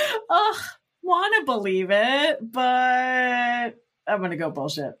 Want to believe it, but I'm going to go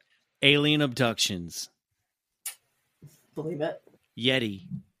bullshit. Alien abductions. Believe it. Yeti.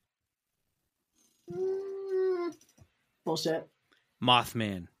 Bullshit.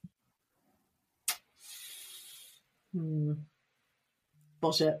 Mothman.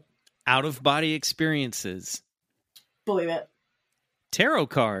 Bullshit. Out-of-body experiences. Believe it. Tarot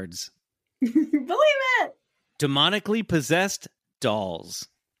cards. Believe it. Demonically possessed dolls.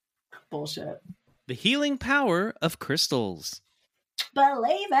 Bullshit. The healing power of crystals.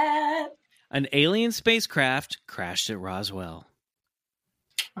 Believe it. An alien spacecraft crashed at Roswell.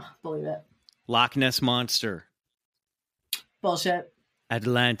 Believe it. Loch Ness Monster. Bullshit.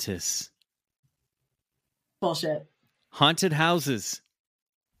 Atlantis. Bullshit. Haunted houses.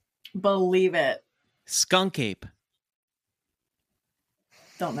 Believe it. Skunk ape.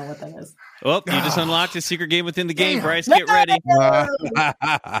 Don't know what that is. Oh, you just unlocked a secret game within the game, Bryce. Get ready.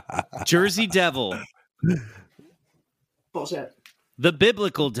 Jersey Devil. Bullshit. The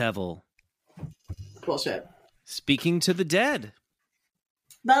Biblical Devil. Bullshit. Speaking to the dead.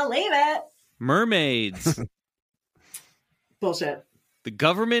 Believe it. Mermaids. Bullshit. The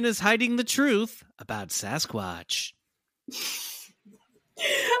government is hiding the truth about Sasquatch.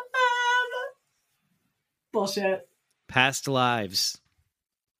 Bullshit. Past lives.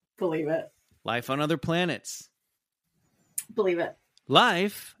 Believe it. Life on other planets. Believe it.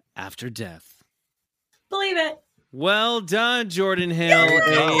 Life after death. Believe it. Well done, Jordan Hale.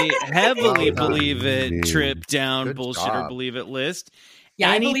 A heavily believe it trip down Good bullshit job. or believe it list. Yeah,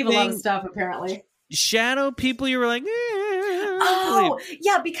 I believe a lot of Anything- stuff, apparently. Shadow people, you were like, Oh,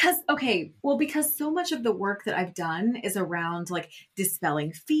 yeah, because so much of the work that I've done is around like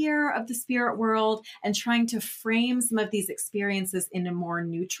dispelling fear of the spirit world and trying to frame some of these experiences in a more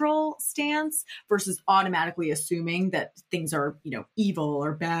neutral stance versus automatically assuming that things are, evil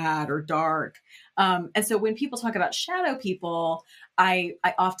or bad or dark. And so when people talk about shadow people, I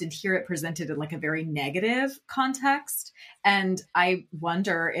often hear it presented in like a very negative context. And I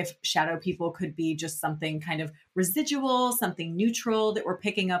wonder if shadow people could be just something kind of residual, something neutral that we're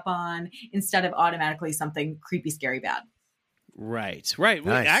picking up on instead of automatically something creepy, scary, bad. Right.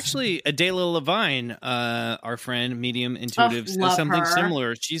 Nice. Actually, Adela Levine, our friend, medium intuitive, says love something her.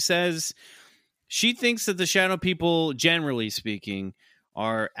 similar. She says she thinks that the shadow people, generally speaking,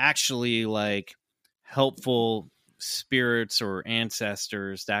 are actually like helpful spirits or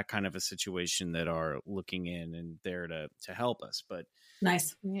ancestors, that kind of a situation that are looking in and there to help us. But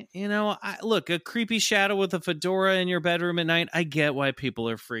Nice. look, a creepy shadow with a fedora in your bedroom at night, I get why people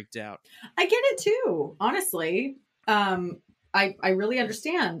are freaked out. I get it too, honestly. I really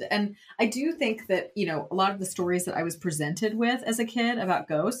understand. And I do think that, a lot of the stories that I was presented with as a kid about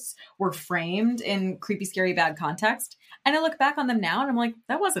ghosts were framed in creepy, scary, bad context. And I look back on them now and I'm like,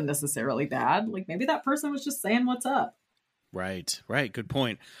 that wasn't necessarily bad. Like maybe that person was just saying what's up. Right. Good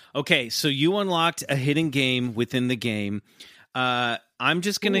point. Okay, so you unlocked a hidden game within the game. I'm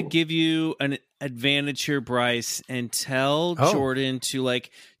just going to give you an advantage here, Bryce, and tell Jordan to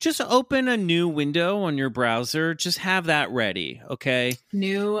just open a new window on your browser. Just have that ready, okay?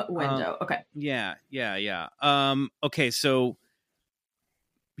 New window. Okay. Yeah. Okay, so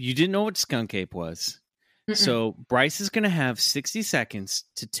you didn't know what Skunk Ape was. Mm-mm. So Bryce is going to have 60 seconds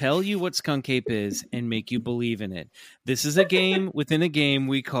to tell you what Skunk Ape is and make you believe in it. This is a game within a game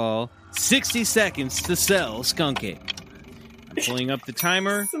we call 60 Seconds to Sell Skunk Ape. I'm pulling up the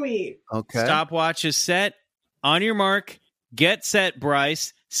timer. Sweet. Okay. Stopwatch is set. On your mark. Get set,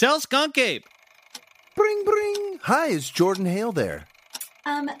 Bryce. Sell Skunk Ape. Bring, bring. Hi, is Jordan Hale there?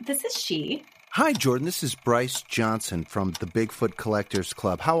 This is she. Hi, Jordan. This is Bryce Johnson from the Bigfoot Collectors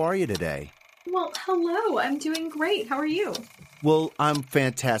Club. How are you today? Well, hello. I'm doing great. How are you? Well, I'm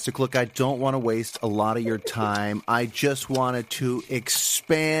fantastic. Look, I don't want to waste a lot of your time. I just wanted to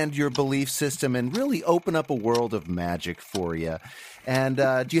expand your belief system and really open up a world of magic for you. And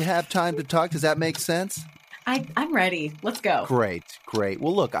do you have time to talk? Does that make sense? I'm ready. Let's go. Great.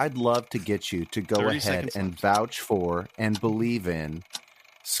 Well, look, I'd love to get you to go ahead and vouch for and believe in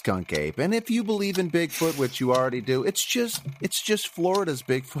Skunk Ape. And if you believe in Bigfoot, which you already do, it's just Florida's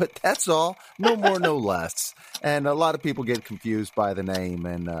Bigfoot. That's all. No more, no less. And a lot of people get confused by the name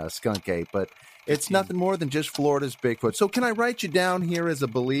and Skunk Ape, but it's nothing more than just Florida's Bigfoot. So can I write you down here as a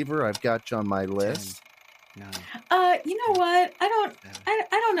believer? I've got you on my list. 9. You know what? I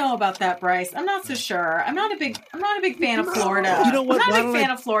don't know about that, Bryce. I'm not so sure. I'm not a big fan of Florida. You know what? I'm not a big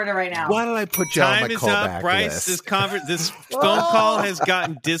fan of Florida right now. Why don't I put you on my callback list? Time is up, Bryce. This phone call has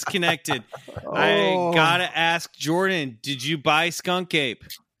gotten disconnected. I gotta ask Jordan, did you buy Skunk Ape?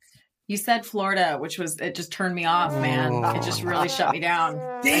 You said Florida, it just turned me off, man. It just really shut me down.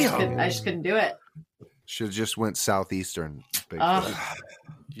 Damn. I just couldn't do it. Should have just went southeastern.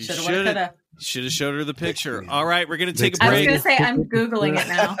 Should have showed her the picture. All right, we're going to take a break. I was going to say, I'm Googling it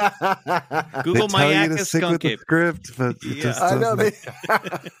now. Google Mayaka Skunk Ape. Script, but it just I know they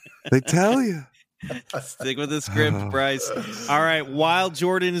tell you. Stick with the script, Bryce. All right, while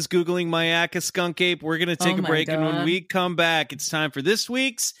Jordan is Googling Mayaka Skunk Ape, we're going to take a break. And when we come back, it's time for this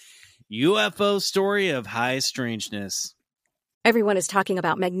week's UFO story of high strangeness. Everyone is talking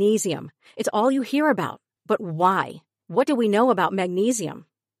about magnesium. It's all you hear about. But why? What do we know about magnesium?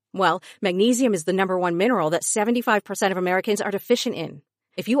 Well, magnesium is the number one mineral that 75% of Americans are deficient in.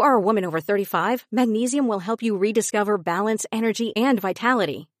 If you are a woman over 35, magnesium will help you rediscover balance, energy, and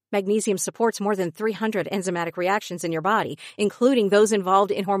vitality. Magnesium supports more than 300 enzymatic reactions in your body, including those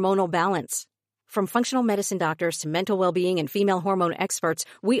involved in hormonal balance. From functional medicine doctors to mental well-being and female hormone experts,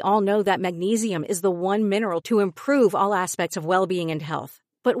 we all know that magnesium is the one mineral to improve all aspects of well-being and health.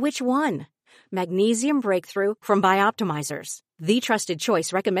 But which one? Magnesium Breakthrough from Bioptimizers, the trusted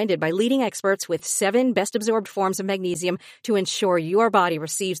choice recommended by leading experts with 7 best-absorbed forms of magnesium to ensure your body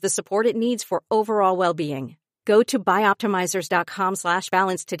receives the support it needs for overall well-being. Go to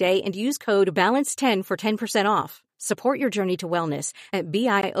bioptimizers.com/balance today and use code BALANCE10 for 10% off. Support your journey to wellness at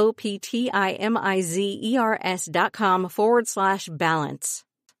bioptimizers.com/balance.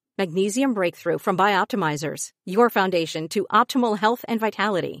 Magnesium Breakthrough from Bioptimizers, your foundation to optimal health and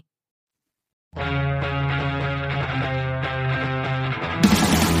vitality.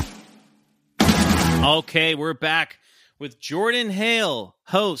 Okay, we're back with Jordan Hale,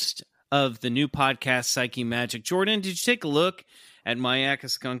 host of the new podcast Psyche Magic. Jordan, did you take a look at Mayaka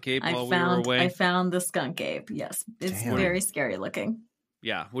Skunk Ape while we were away? I found the Skunk Ape. Yes, it's very scary looking.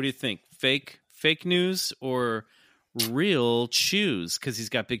 Yeah, what do you think? Fake news or real chews? Because he's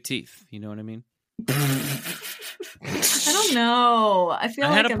got big teeth. You know what I mean? I don't know. I feel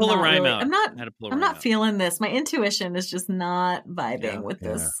like I'm not feeling this. My intuition is just not vibing with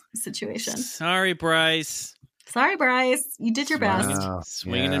this situation. Sorry, Bryce. You did your best.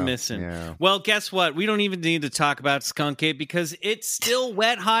 Swinging and missing. Yeah. Well, guess what? We don't even need to talk about Skunk Ape because it's still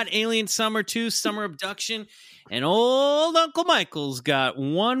wet, hot alien summer 2, summer abduction. And old Uncle Michael's got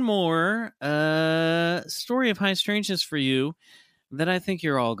one more story of high strangeness for you that I think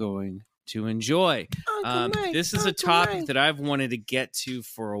you're all going to enjoy. This is a topic that I've wanted to get to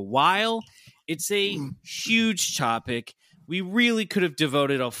for a while. It's a huge topic. We really could have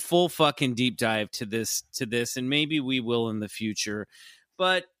devoted a full fucking deep dive to this, and maybe we will in the future.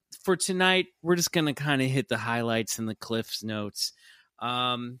 But for tonight, we're just going to kind of hit the highlights and the Cliff's notes.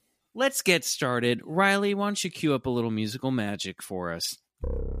 Let's get started. Riley, why don't you cue up a little musical magic for us?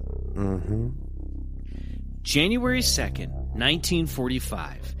 Mm-hmm. January 2nd,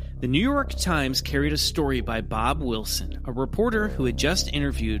 1945. The New York Times carried a story by Bob Wilson, a reporter who had just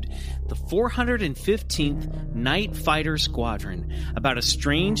interviewed the 415th Night Fighter Squadron about a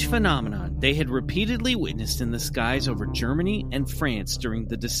strange phenomenon they had repeatedly witnessed in the skies over Germany and France during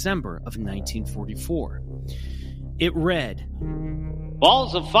the December of 1944. It read,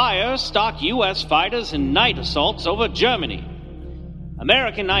 "Balls of fire stalk U.S. fighters in night assaults over Germany.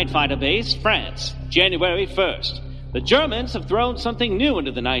 American night fighter base, France, January 1st. The Germans have thrown something new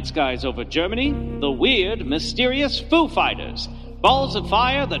into the night skies over Germany, the weird, mysterious Foo Fighters, balls of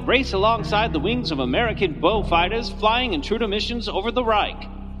fire that race alongside the wings of American bow fighters flying intruder missions over the Reich.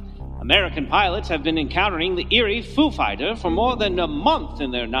 American pilots have been encountering the eerie Foo Fighter for more than a month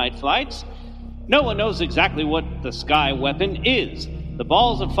in their night flights. No one knows exactly what the sky weapon is. The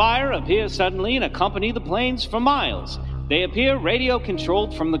balls of fire appear suddenly and accompany the planes for miles. They appear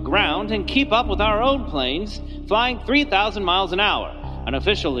radio-controlled from the ground and keep up with our own planes, flying 3,000 miles an hour, an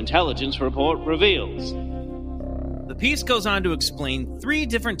official intelligence report reveals." The piece goes on to explain 3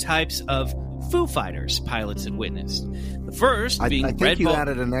 different types of Foo Fighters pilots had witnessed. The first being I think you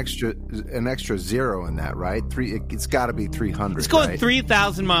added an extra zero in that, right? It's got to be 300. It's going right?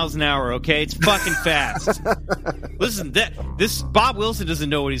 3,000 miles an hour. Okay, it's fucking fast. Listen, this Bob Wilson doesn't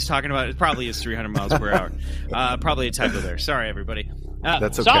know what he's talking about. It probably is 300 miles per hour. Probably a typo there. Sorry, everybody.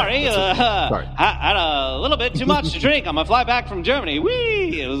 That's okay. Sorry, Sorry. I had a little bit too much to drink on my flight back from Germany.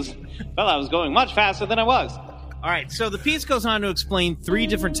 Whee! I was going much faster than I was. All right, so the piece goes on to explain 3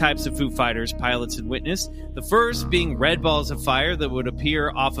 different types of Foo Fighters pilots had witnessed. The first being red balls of fire that would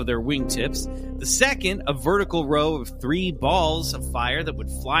appear off of their wingtips. The second, a vertical row of 3 balls of fire that would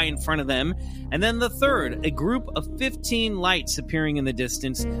fly in front of them. And then the third, a group of 15 lights appearing in the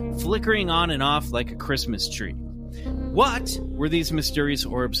distance, flickering on and off like a Christmas tree. What were these mysterious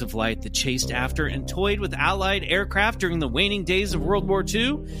orbs of light that chased after and toyed with Allied aircraft during the waning days of World War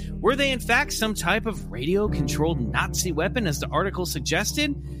II? Were they in fact some type of radio-controlled Nazi weapon, as the article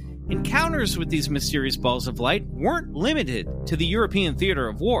suggested? Encounters with these mysterious balls of light weren't limited to the European theater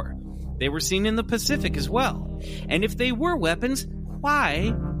of war. They were seen in the Pacific as well. And if they were weapons, why,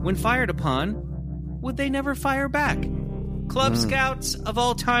 when fired upon, would they never fire back? Club Scouts of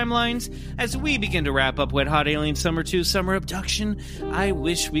all timelines, as we begin to wrap up Wet Hot Alien Summer 2 Summer Abduction, I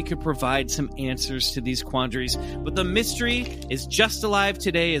wish we could provide some answers to these quandaries, but the mystery is just alive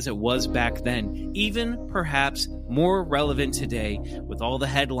today as it was back then, even perhaps more relevant today with all the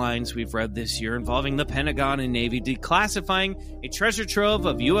headlines we've read this year involving the Pentagon and Navy declassifying a treasure trove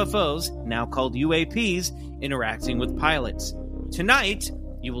of UFOs, now called UAPs, interacting with pilots. Tonight,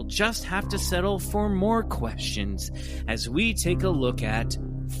 you will just have to settle for more questions as we take a look at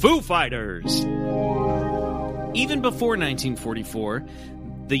Foo Fighters. Even before 1944,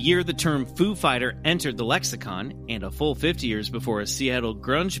 the year the term Foo Fighter entered the lexicon, and a full 50 years before a Seattle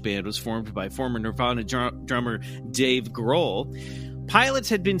grunge band was formed by former Nirvana drummer Dave Grohl, pilots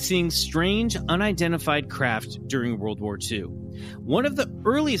had been seeing strange, unidentified craft during World War II. One of the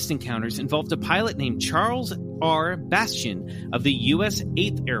earliest encounters involved a pilot named Charles R. Bastian of the U.S.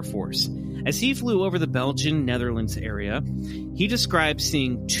 8th Air Force. As he flew over the Belgian Netherlands area, he described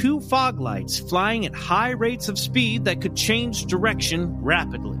seeing 2 fog lights flying at high rates of speed that could change direction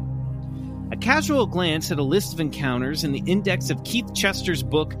rapidly. A casual glance at a list of encounters in the index of Keith Chester's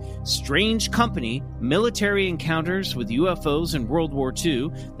book, Strange Company, Military Encounters with UFOs in World War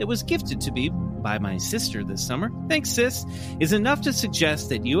II, that was gifted to me by my sister this summer, thanks sis, is enough to suggest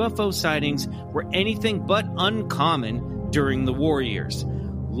that UFO sightings were anything but uncommon during the war years.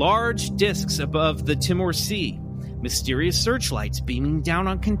 Large discs above the Timor Sea, mysterious searchlights beaming down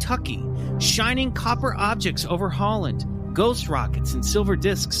on Kentucky, shining copper objects over Holland, ghost rockets and silver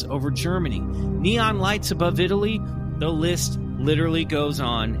discs over Germany, neon lights above Italy. The list literally goes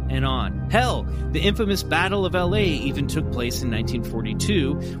on and on. Hell, the infamous Battle of LA even took place in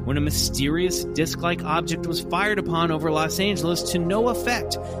 1942 when a mysterious disc-like object was fired upon over Los Angeles to no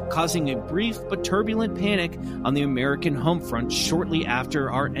effect, causing a brief but turbulent panic on the American home front shortly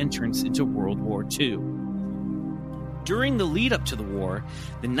after our entrance into World War II. During the lead-up to the war,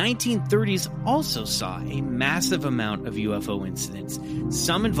 the 1930s also saw a massive amount of UFO incidents,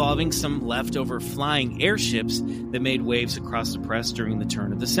 some involving some leftover flying airships that made waves across the press during the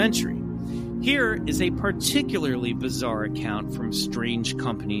turn of the century. Here is a particularly bizarre account from Strange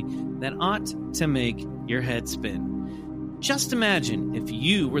Company that ought to make your head spin. Just imagine if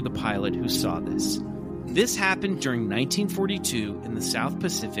you were the pilot who saw this. This happened during 1942 in the South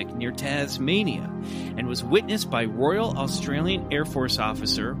Pacific near Tasmania and was witnessed by Royal Australian Air Force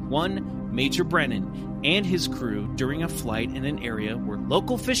officer, one Major Brennan, and his crew during a flight in an area where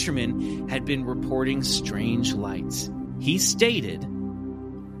local fishermen had been reporting strange lights. He stated,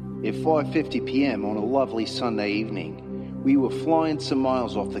 At 5:50 p.m. on a lovely Sunday evening, we were flying some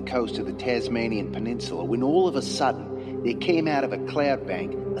miles off the coast of the Tasmanian Peninsula when all of a sudden there came out of a cloud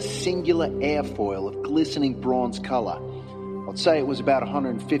bank a singular airfoil of glistening bronze color. I'd say it was about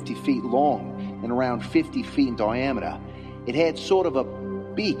 150 feet long and around 50 feet in diameter. It had sort of a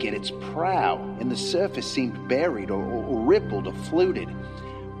beak at its prow, and the surface seemed buried or rippled or fluted.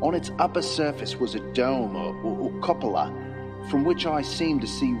 On its upper surface was a dome or cupola, from which I seemed to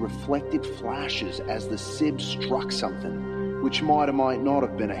see reflected flashes as the SIB struck something, which might or might not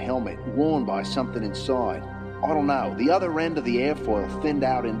have been a helmet worn by something inside. I don't know. The other end of the airfoil thinned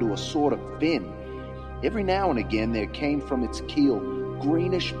out into a sort of fin. Every now and again there came from its keel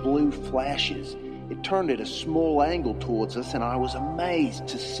greenish-blue flashes. It turned at a small angle towards us, and I was amazed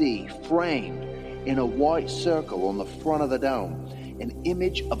to see, framed in a white circle on the front of the dome, an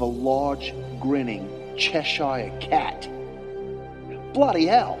image of a large, grinning Cheshire cat. Bloody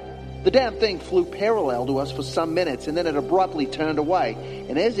hell! The damn thing flew parallel to us for some minutes, and then it abruptly turned away,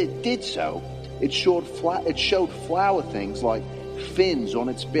 and as it did so, it showed flower things like fins on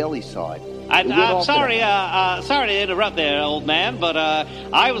its belly side. I'm sorry, sorry to interrupt there, old man, but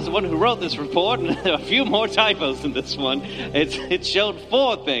I was the one who wrote this report, and a few more typos in this one. It showed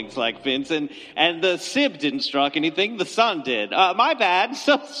 4 things like fins, and the SIB didn't struck anything, the sun did. My bad,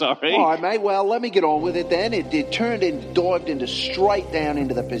 so sorry. All right, mate, well, let me get on with it then. It turned and dived into straight down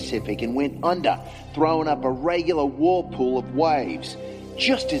into the Pacific and went under, throwing up a regular whirlpool of waves,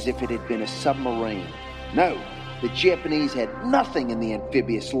 just as if it had been a submarine. No. The Japanese had nothing in the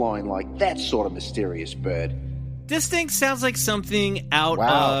amphibious line like that sort of mysterious bird. This thing sounds like something out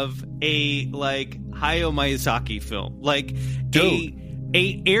of a, Hayao Miyazaki film. Like,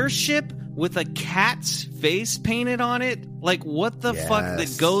 a airship with a cat's face painted on it? Like, what the fuck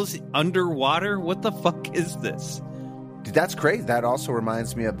that goes underwater? What the fuck is this? Dude, that's crazy. That also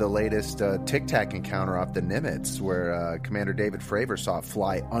reminds me of the latest Tic Tac encounter off the Nimitz, where Commander David Fravor saw it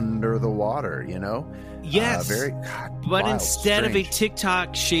fly under the water, you know? Yes. But wild, instead of a Tic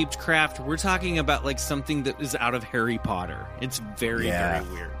Tac shaped craft, we're talking about like something that is out of Harry Potter. It's very, very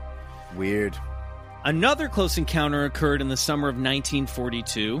weird. Weird. Another close encounter occurred in the summer of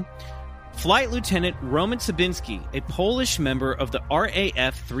 1942. Flight Lieutenant Roman Sabinski, a Polish member of the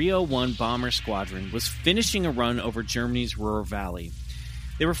RAF 301 Bomber Squadron, was finishing a run over Germany's Ruhr Valley.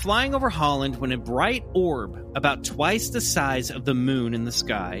 They were flying over Holland when a bright orb, about twice the size of the moon in the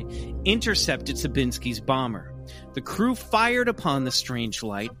sky, intercepted Sabinski's bomber. The crew fired upon the strange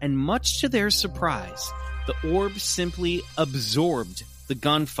light, and much to their surprise, the orb simply absorbed the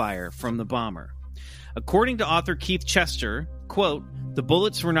gunfire from the bomber. According to author Keith Chester, quote, "The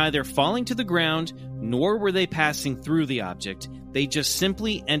bullets were neither falling to the ground, nor were they passing through the object. They just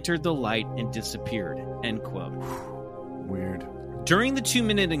simply entered the light and disappeared," end quote. Weird. During the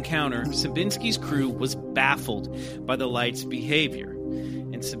 2-minute encounter, Sabinski's crew was baffled by the light's behavior.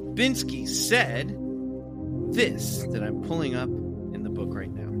 And Sabinski said this that I'm pulling up in the book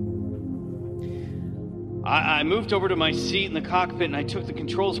right now. I moved over to my seat in the cockpit and I took the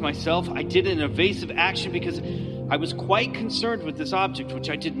controls myself. I did an evasive action because I was quite concerned with this object, which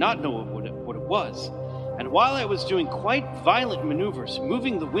I did not know what it was. And while I was doing quite violent maneuvers,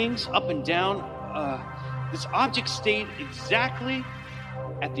 moving the wings up and down, this object stayed exactly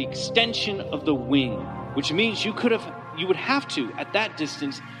at the extension of the wing, which means you would have to, at that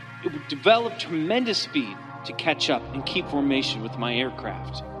distance, it would develop tremendous speed to catch up and keep formation with my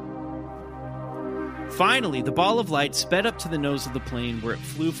aircraft. Finally, the ball of light sped up to the nose of the plane, where it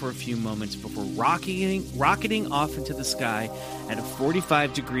flew for a few moments before rocketing off into the sky at a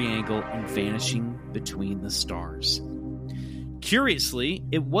 45-degree angle and vanishing between the stars. Curiously,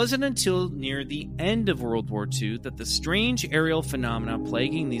 it wasn't until near the end of World War II that the strange aerial phenomena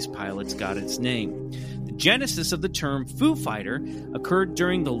plaguing these pilots got its name. The genesis of the term Foo Fighter occurred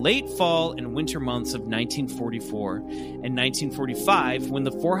during the late fall and winter months of 1944 and 1945, when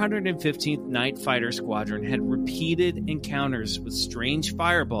the 415th Night Fighter Squadron had repeated encounters with strange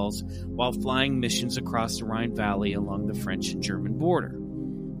fireballs while flying missions across the Rhine Valley along the French and German border.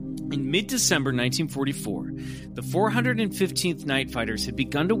 In mid-December 1944, the 415th Night Fighters had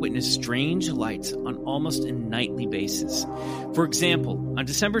begun to witness strange lights on almost a nightly basis. For example, on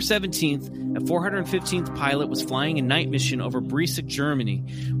December 17th, a 415th pilot was flying a night mission over Briesig, Germany,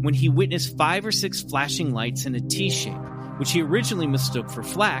 when he witnessed 5 or 6 flashing lights in a T-shape, which he originally mistook for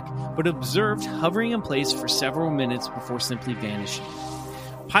flak, but observed hovering in place for several minutes before simply vanishing.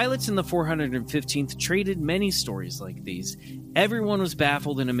 Pilots in the 415th traded many stories like these. Everyone was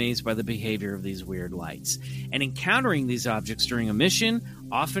baffled and amazed by the behavior of these weird lights. And encountering these objects during a mission,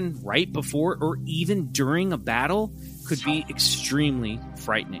 often right before or even during a battle, could be extremely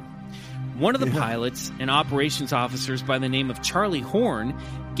frightening. One of the pilots and operations officers by the name of Charlie Horn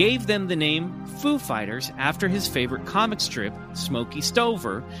gave them the name Foo Fighters after his favorite comic strip, Smokey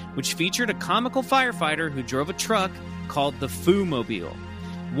Stover, which featured a comical firefighter who drove a truck called the Foo-mobile.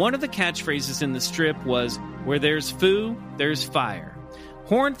 One of the catchphrases in the strip was, "Where there's foo, there's fire."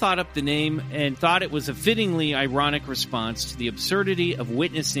 Horn thought up the name and thought it was a fittingly ironic response to the absurdity of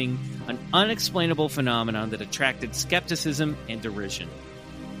witnessing an unexplainable phenomenon that attracted skepticism and derision.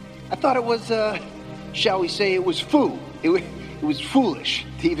 I thought it was, shall we say, it was foo. It was foolish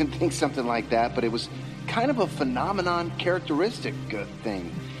to even think something like that, but it was kind of a phenomenon characteristic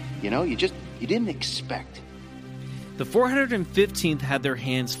thing. You didn't expect. The 415th had their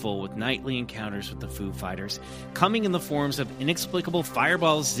hands full with nightly encounters with the Foo Fighters, coming in the forms of inexplicable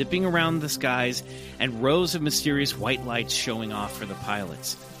fireballs zipping around the skies and rows of mysterious white lights showing off for the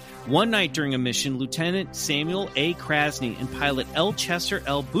pilots. One night during a mission, Lieutenant Samuel A. Krasny and pilot L. Chester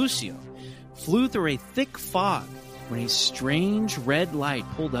L. Busio flew through a thick fog when a strange red light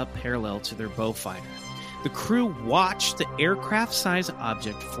pulled up parallel to their Beaufighter. The crew watched the aircraft-sized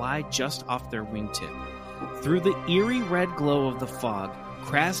object fly just off their wingtip. Through the eerie red glow of the fog,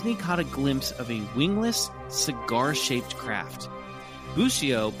 Krasny caught a glimpse of a wingless, cigar-shaped craft.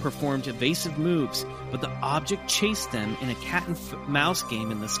 Busio performed evasive moves, but the object chased them in a cat-and-mouse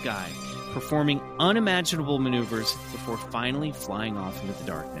game in the sky, performing unimaginable maneuvers before finally flying off into the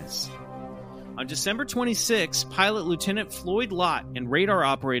darkness. On December 26, pilot Lieutenant Floyd Lott and radar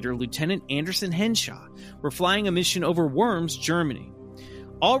operator Lieutenant Anderson Henshaw were flying a mission over Worms, Germany.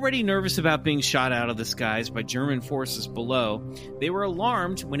 Already nervous about being shot out of the skies by German forces below, they were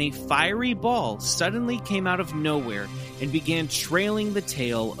alarmed when a fiery ball suddenly came out of nowhere and began trailing the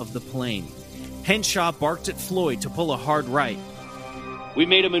tail of the plane. Henshaw barked at Floyd to pull a hard right. We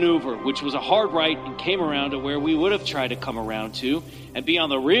made a maneuver, which was a hard right, and came around to where we would have tried to come around to and be on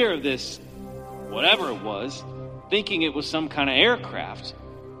the rear of this, whatever it was, thinking it was some kind of aircraft.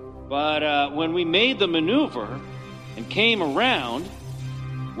 But when we made the maneuver and came around,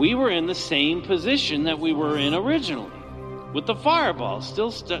 we were in the same position that we were in originally, with the fireball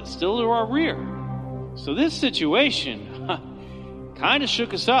still to our rear. So this situation kind of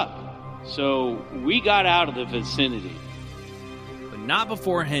shook us up. So we got out of the vicinity. But not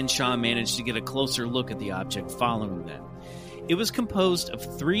before Henshaw managed to get a closer look at the object following them. It was composed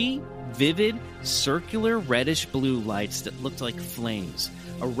of 3 vivid, circular reddish-blue lights that looked like flames,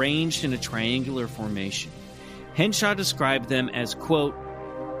 arranged in a triangular formation. Henshaw described them as, quote,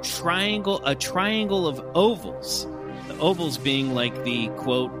 a triangle of ovals. The ovals being like the,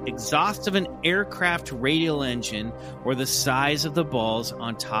 quote, exhaust of an aircraft radial engine or the size of the balls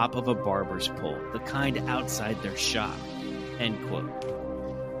on top of a barber's pole, the kind outside their shop, end quote.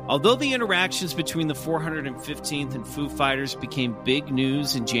 Although the interactions between the 415th and Foo Fighters became big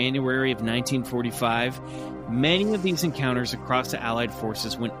news in January of 1945, many of these encounters across the Allied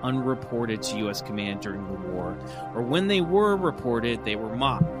forces went unreported to U.S. command during the war, or when they were reported, they were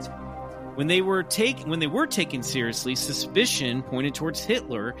mocked. When they were taken seriously, suspicion pointed towards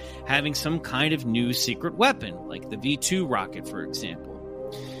Hitler having some kind of new secret weapon, like the V-2 rocket, for example.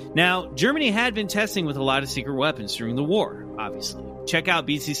 Now, Germany had been testing with a lot of secret weapons during the war, obviously. Check out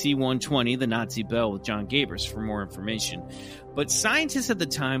BCC 120, The Nazi Bell, with John Gabers for more information. But scientists at the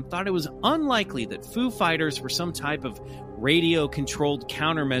time thought it was unlikely that Foo Fighters were some type of radio-controlled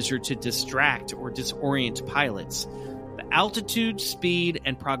countermeasure to distract or disorient pilots. The altitude, speed,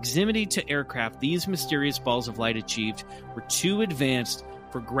 and proximity to aircraft these mysterious balls of light achieved were too advanced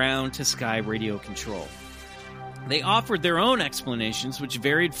for ground-to-sky radio control. They offered their own explanations, which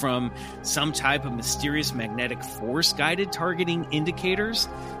varied from some type of mysterious magnetic force-guided targeting indicators,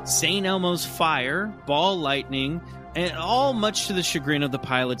 St. Elmo's fire, ball lightning, and all much to the chagrin of the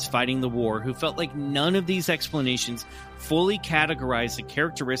pilots fighting the war, who felt like none of these explanations fully categorized the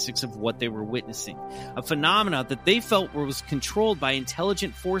characteristics of what they were witnessing, a phenomena that they felt was controlled by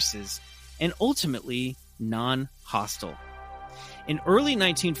intelligent forces and ultimately non-hostile. In early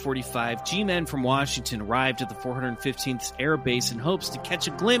 1945, G-men from Washington arrived at the 415th Air Base in hopes to catch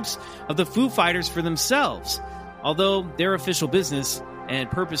a glimpse of the Foo Fighters for themselves, although their official business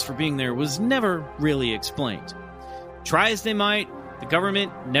and purpose for being there was never really explained. Try as they might, the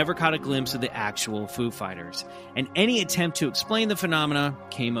government never caught a glimpse of the actual Foo Fighters, and any attempt to explain the phenomena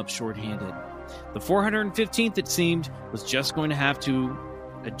came up short-handed. The 415th, it seemed, was just going to have to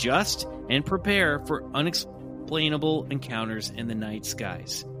adjust and prepare for unexplainable encounters in the night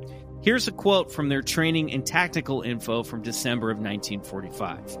skies. Here's a quote from their training and tactical info from December of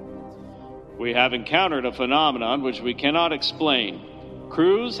 1945. We have encountered a phenomenon which we cannot explain.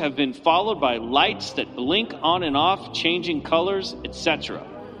 Crews have been followed by lights that blink on and off, changing colors, etc.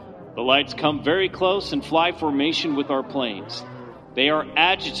 The lights come very close and fly formation with our planes. They are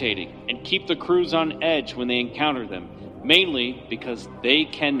agitating and keep the crews on edge when they encounter them, mainly because they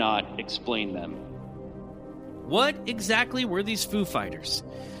cannot explain them. What exactly were these Foo Fighters?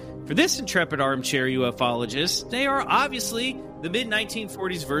 For this intrepid armchair ufologist, they are obviously the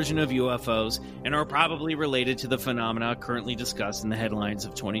mid-1940s version of UFOs and are probably related to the phenomena currently discussed in the headlines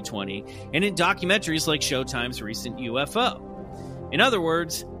of 2020 and in documentaries like Showtime's recent UFO. In other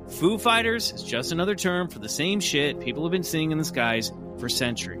words, Foo Fighters is just another term for the same shit people have been seeing in the skies for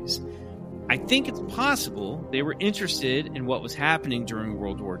centuries. I think it's possible they were interested in what was happening during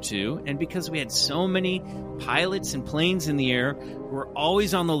World War II, and because we had so many pilots and planes in the air who were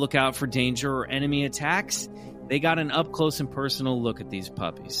always on the lookout for danger or enemy attacks, they got an up-close and personal look at these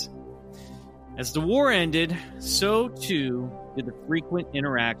puppies. As the war ended, so too did the frequent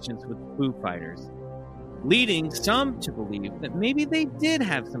interactions with Foo Fighters, leading some to believe that maybe they did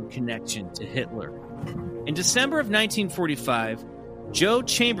have some connection to Hitler. In December of 1945, Joe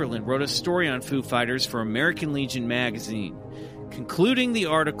Chamberlain wrote a story on Foo Fighters for American Legion magazine, concluding the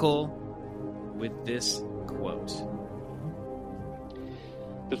article with this quote.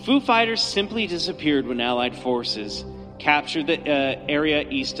 The Foo Fighters simply disappeared when Allied forces captured the area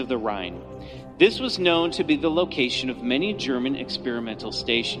east of the Rhine. This was known to be the location of many German experimental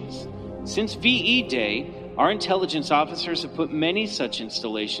stations. Since VE Day, our intelligence officers have put many such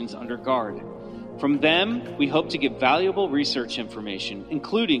installations under guard. From them, we hope to get valuable research information,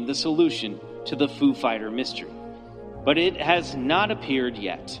 including the solution to the Foo Fighter mystery. But it has not appeared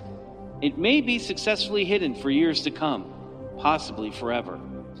yet. It may be successfully hidden for years to come, possibly forever.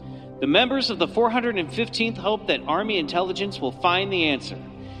 The members of the 415th hope that Army intelligence will find the answer.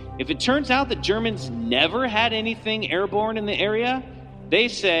 If it turns out that Germans never had anything airborne in the area, they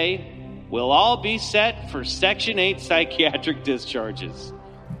say, we'll all be set for Section 8 psychiatric discharges.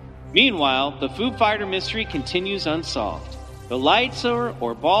 Meanwhile, the Foo Fighter mystery continues unsolved. The lights or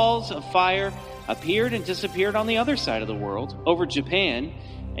balls of fire appeared and disappeared on the other side of the world, over Japan,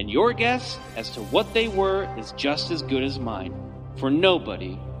 and your guess as to what they were is just as good as mine, for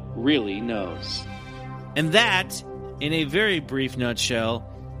nobody really knows. And that, in a very brief nutshell,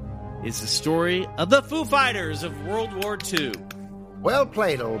 is the story of the Foo Fighters of World War II. Well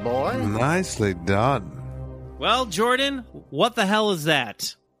played, old boy. Nicely done. Well, Jordan, what the hell is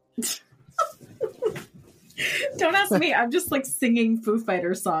that? Don't ask me. I'm just like singing Foo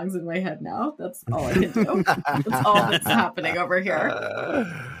Fighters songs in my head now. That's all I can do. That's all that's happening over here.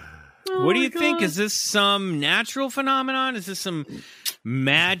 What do you think? Is this some natural phenomenon? Is this some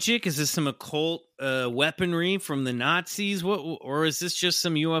magic? Is this some occult weaponry from the Nazis? Or is this just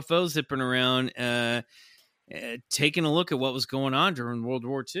some UFO zipping around taking a look at what was going on during World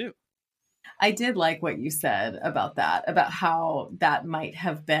War II? I did like what you said about that, about how that might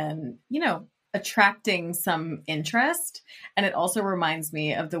have been, attracting some interest. And it also reminds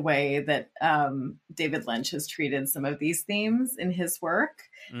me of the way that David Lynch has treated some of these themes in his work,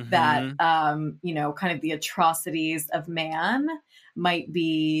 that, kind of the atrocities of man might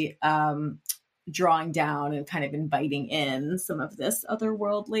be drawing down and kind of inviting in some of this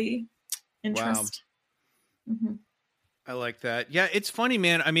otherworldly interest. Wow. Mm-hmm. I like that. Yeah, it's funny,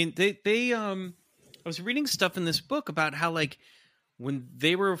 man. I mean, they I was reading stuff in this book about how, like, when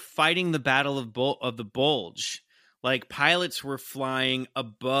they were fighting the Battle of the Bulge, like, pilots were flying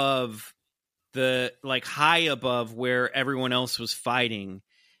above high above where everyone else was fighting,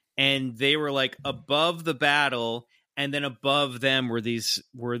 and they were like above the battle, and then above them were these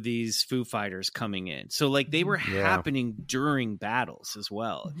Foo Fighters coming in. So like they were happening during battles as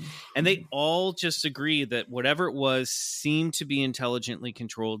well. And they all just agree that whatever it was seemed to be intelligently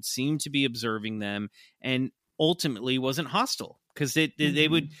controlled, seemed to be observing them, and ultimately wasn't hostile, because they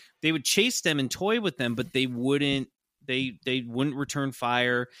would chase them and toy with them, but they wouldn't return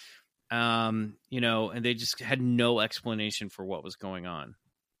fire. And they just had no explanation for what was going on.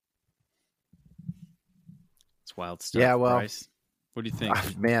 It's wild stuff. Yeah, well, Bryce. What do you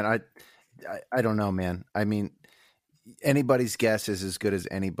think? Man, I don't know, man. I mean, anybody's guess is as good as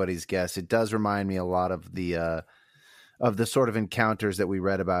anybody's guess. It does remind me a lot of the sort of encounters that we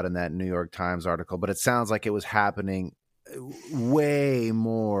read about in that New York Times article, but it sounds like it was happening way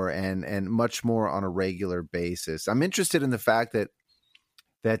more and much more on a regular basis. I'm interested in the fact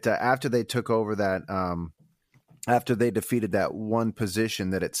that after they took over that after they defeated that one position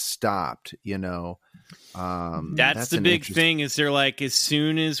that it stopped, That's the big thing is they're like, as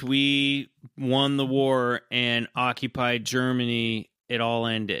soon as we won the war and occupied Germany, it all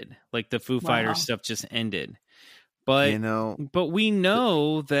ended. Like the Foo Fighters stuff just ended. But, but we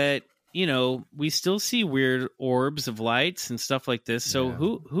know that, we still see weird orbs of lights and stuff like this. So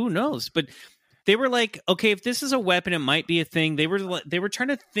who knows? But they were like, okay, if this is a weapon, it might be a thing. They were trying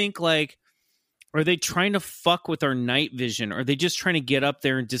to think like, are they trying to fuck with our night vision? Are they just trying to get up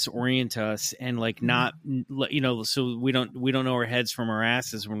there and disorient us and like not, so we don't know our heads from our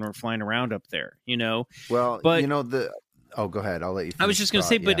asses when we're flying around up there, Well, but oh, go ahead. I'll let you finish. I was just going to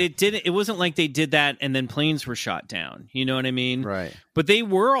say, but it wasn't like they did that and then planes were shot down. You know what I mean? Right. But they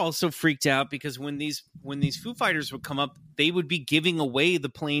were also freaked out because when these Foo Fighters would come up, they would be giving away the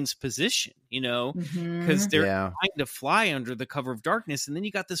plane's position, because they're trying to fly under the cover of darkness. And then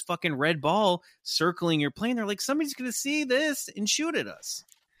you got this fucking red ball circling your plane. They're like, somebody's going to see this and shoot at us.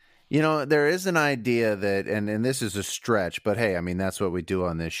 There is an idea that, and this is a stretch, but hey, I mean, that's what we do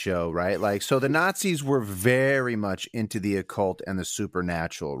on this show, right? Like, so the Nazis were very much into the occult and the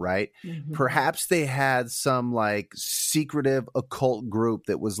supernatural, right? Mm-hmm. Perhaps they had some like secretive occult group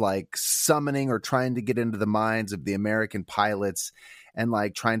that was like summoning or trying to get into the minds of the American pilots and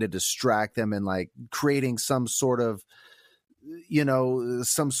like trying to distract them and like creating some sort of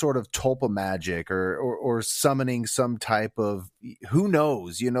tulpa magic or summoning some type of, who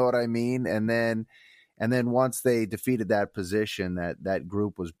knows, you know what I mean? And then once they defeated that position, that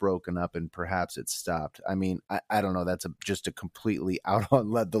group was broken up and perhaps it stopped. I mean, I don't know. That's just a completely out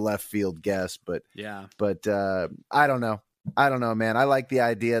on the left field guess, but I don't know. I don't know, man. I like the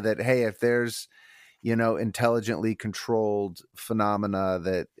idea that, hey, if there's, intelligently controlled phenomena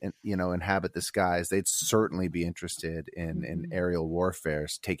that, inhabit the skies, they'd certainly be interested in aerial warfare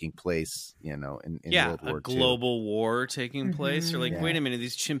taking place, in World War II. A global war taking place. Or like, wait a minute,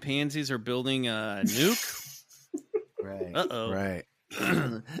 these chimpanzees are building a nuke? Right. Uh-oh. Right.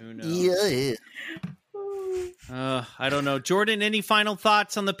 Who knows? I don't know. Jordan, any final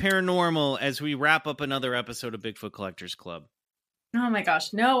thoughts on the paranormal as we wrap up another episode of Bigfoot Collectors Club? Oh my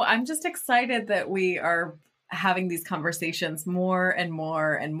gosh. No, I'm just excited that we are having these conversations more and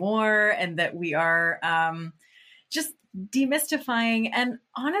more and more, and that we are just demystifying and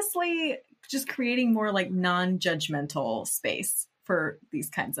honestly just creating more like non-judgmental space for these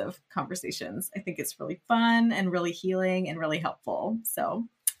kinds of conversations. I think it's really fun and really healing and really helpful. So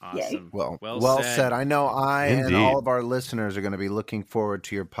awesome. Yay. Well said. I know and all of our listeners are going to be looking forward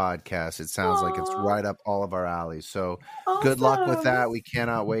to your podcast. It sounds like it's right up all of our alleys. So good luck with that. We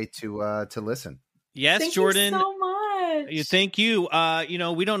cannot wait to listen. Yes, Thank Jordan. you so much. Thank you.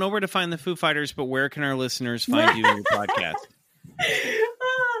 We don't know where to find the Foo Fighters, but where can our listeners find you in your podcast?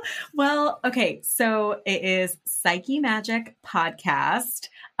 Well, okay, so it is Psyche Magic Podcast.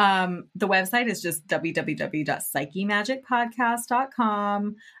 The website is just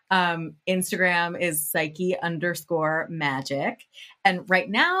www.psychemagicpodcast.com. Instagram is psyche_magic. And right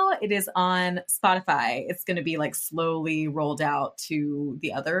now it is on Spotify. It's going to be like slowly rolled out to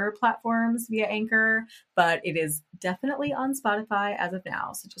the other platforms via Anchor, but it is definitely on Spotify as of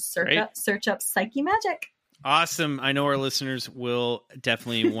now. So just search up Psyche Magic. Awesome. I know our listeners will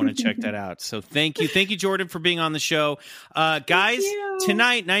definitely want to check that out. So thank you. Thank you, Jordan, for being on the show. Guys,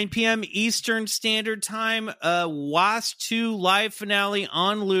 tonight, 9 p.m. Eastern Standard Time, WASP 2 live finale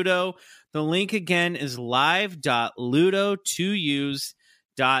on Ludo. The link again is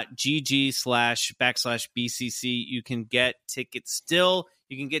live.ludo2use.gg/BCC. You can get tickets still.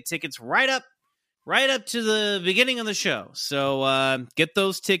 You can get tickets right up to the beginning of the show. So get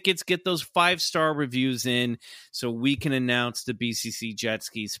those tickets, get those 5-star reviews in so we can announce the BCC Jet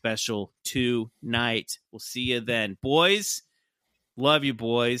Ski special tonight. We'll see you then. Boys, love you,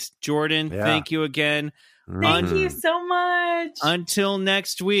 boys. Jordan, thank you again. Thank you so much. Until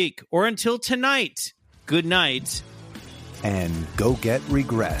next week, or until tonight, good night. And go get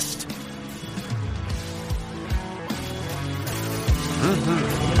regressed.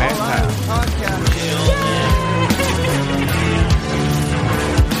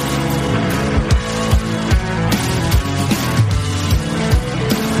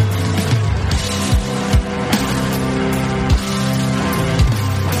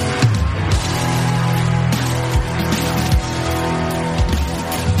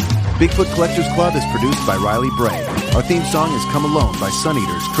 Bigfoot Collectors Club is produced by Riley Bray. Our theme song is Come Alone by Sun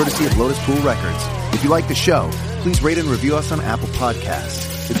Eaters, courtesy of Lotus Pool Records. If you like the show, please rate and review us on Apple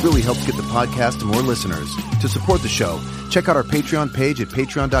Podcasts. It really helps get the podcast to more listeners. To support the show, check out our Patreon page at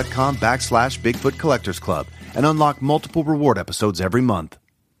patreon.com/Bigfoot Collectors Club and unlock multiple reward episodes every month.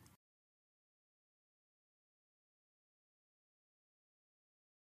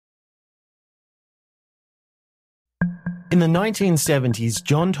 In the 1970s,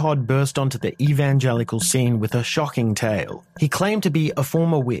 John Todd burst onto the evangelical scene with a shocking tale. He claimed to be a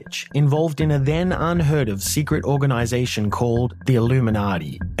former witch, involved in a then unheard-of secret organization called the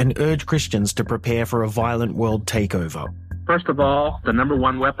Illuminati, and urged Christians to prepare for a violent world takeover. First of all, the number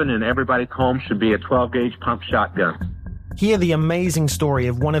one weapon in everybody's home should be a 12-gauge pump shotgun. Hear the amazing story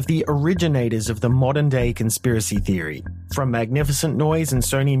of one of the originators of the modern-day conspiracy theory. From Magnificent Noise and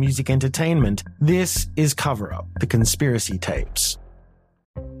Sony Music Entertainment, this is Cover Up, the Conspiracy Tapes.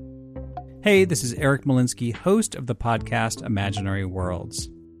 Hey, this is Eric Molinsky, host of the podcast Imaginary Worlds.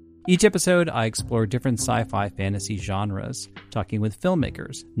 Each episode, I explore different sci-fi fantasy genres, talking with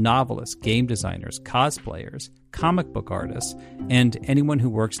filmmakers, novelists, game designers, cosplayers, comic book artists, and anyone who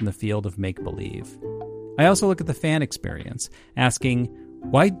works in the field of make-believe. I also look at the fan experience, asking,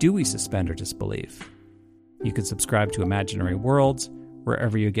 why do we suspend our disbelief? You can subscribe to Imaginary Worlds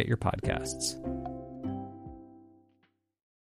wherever you get your podcasts.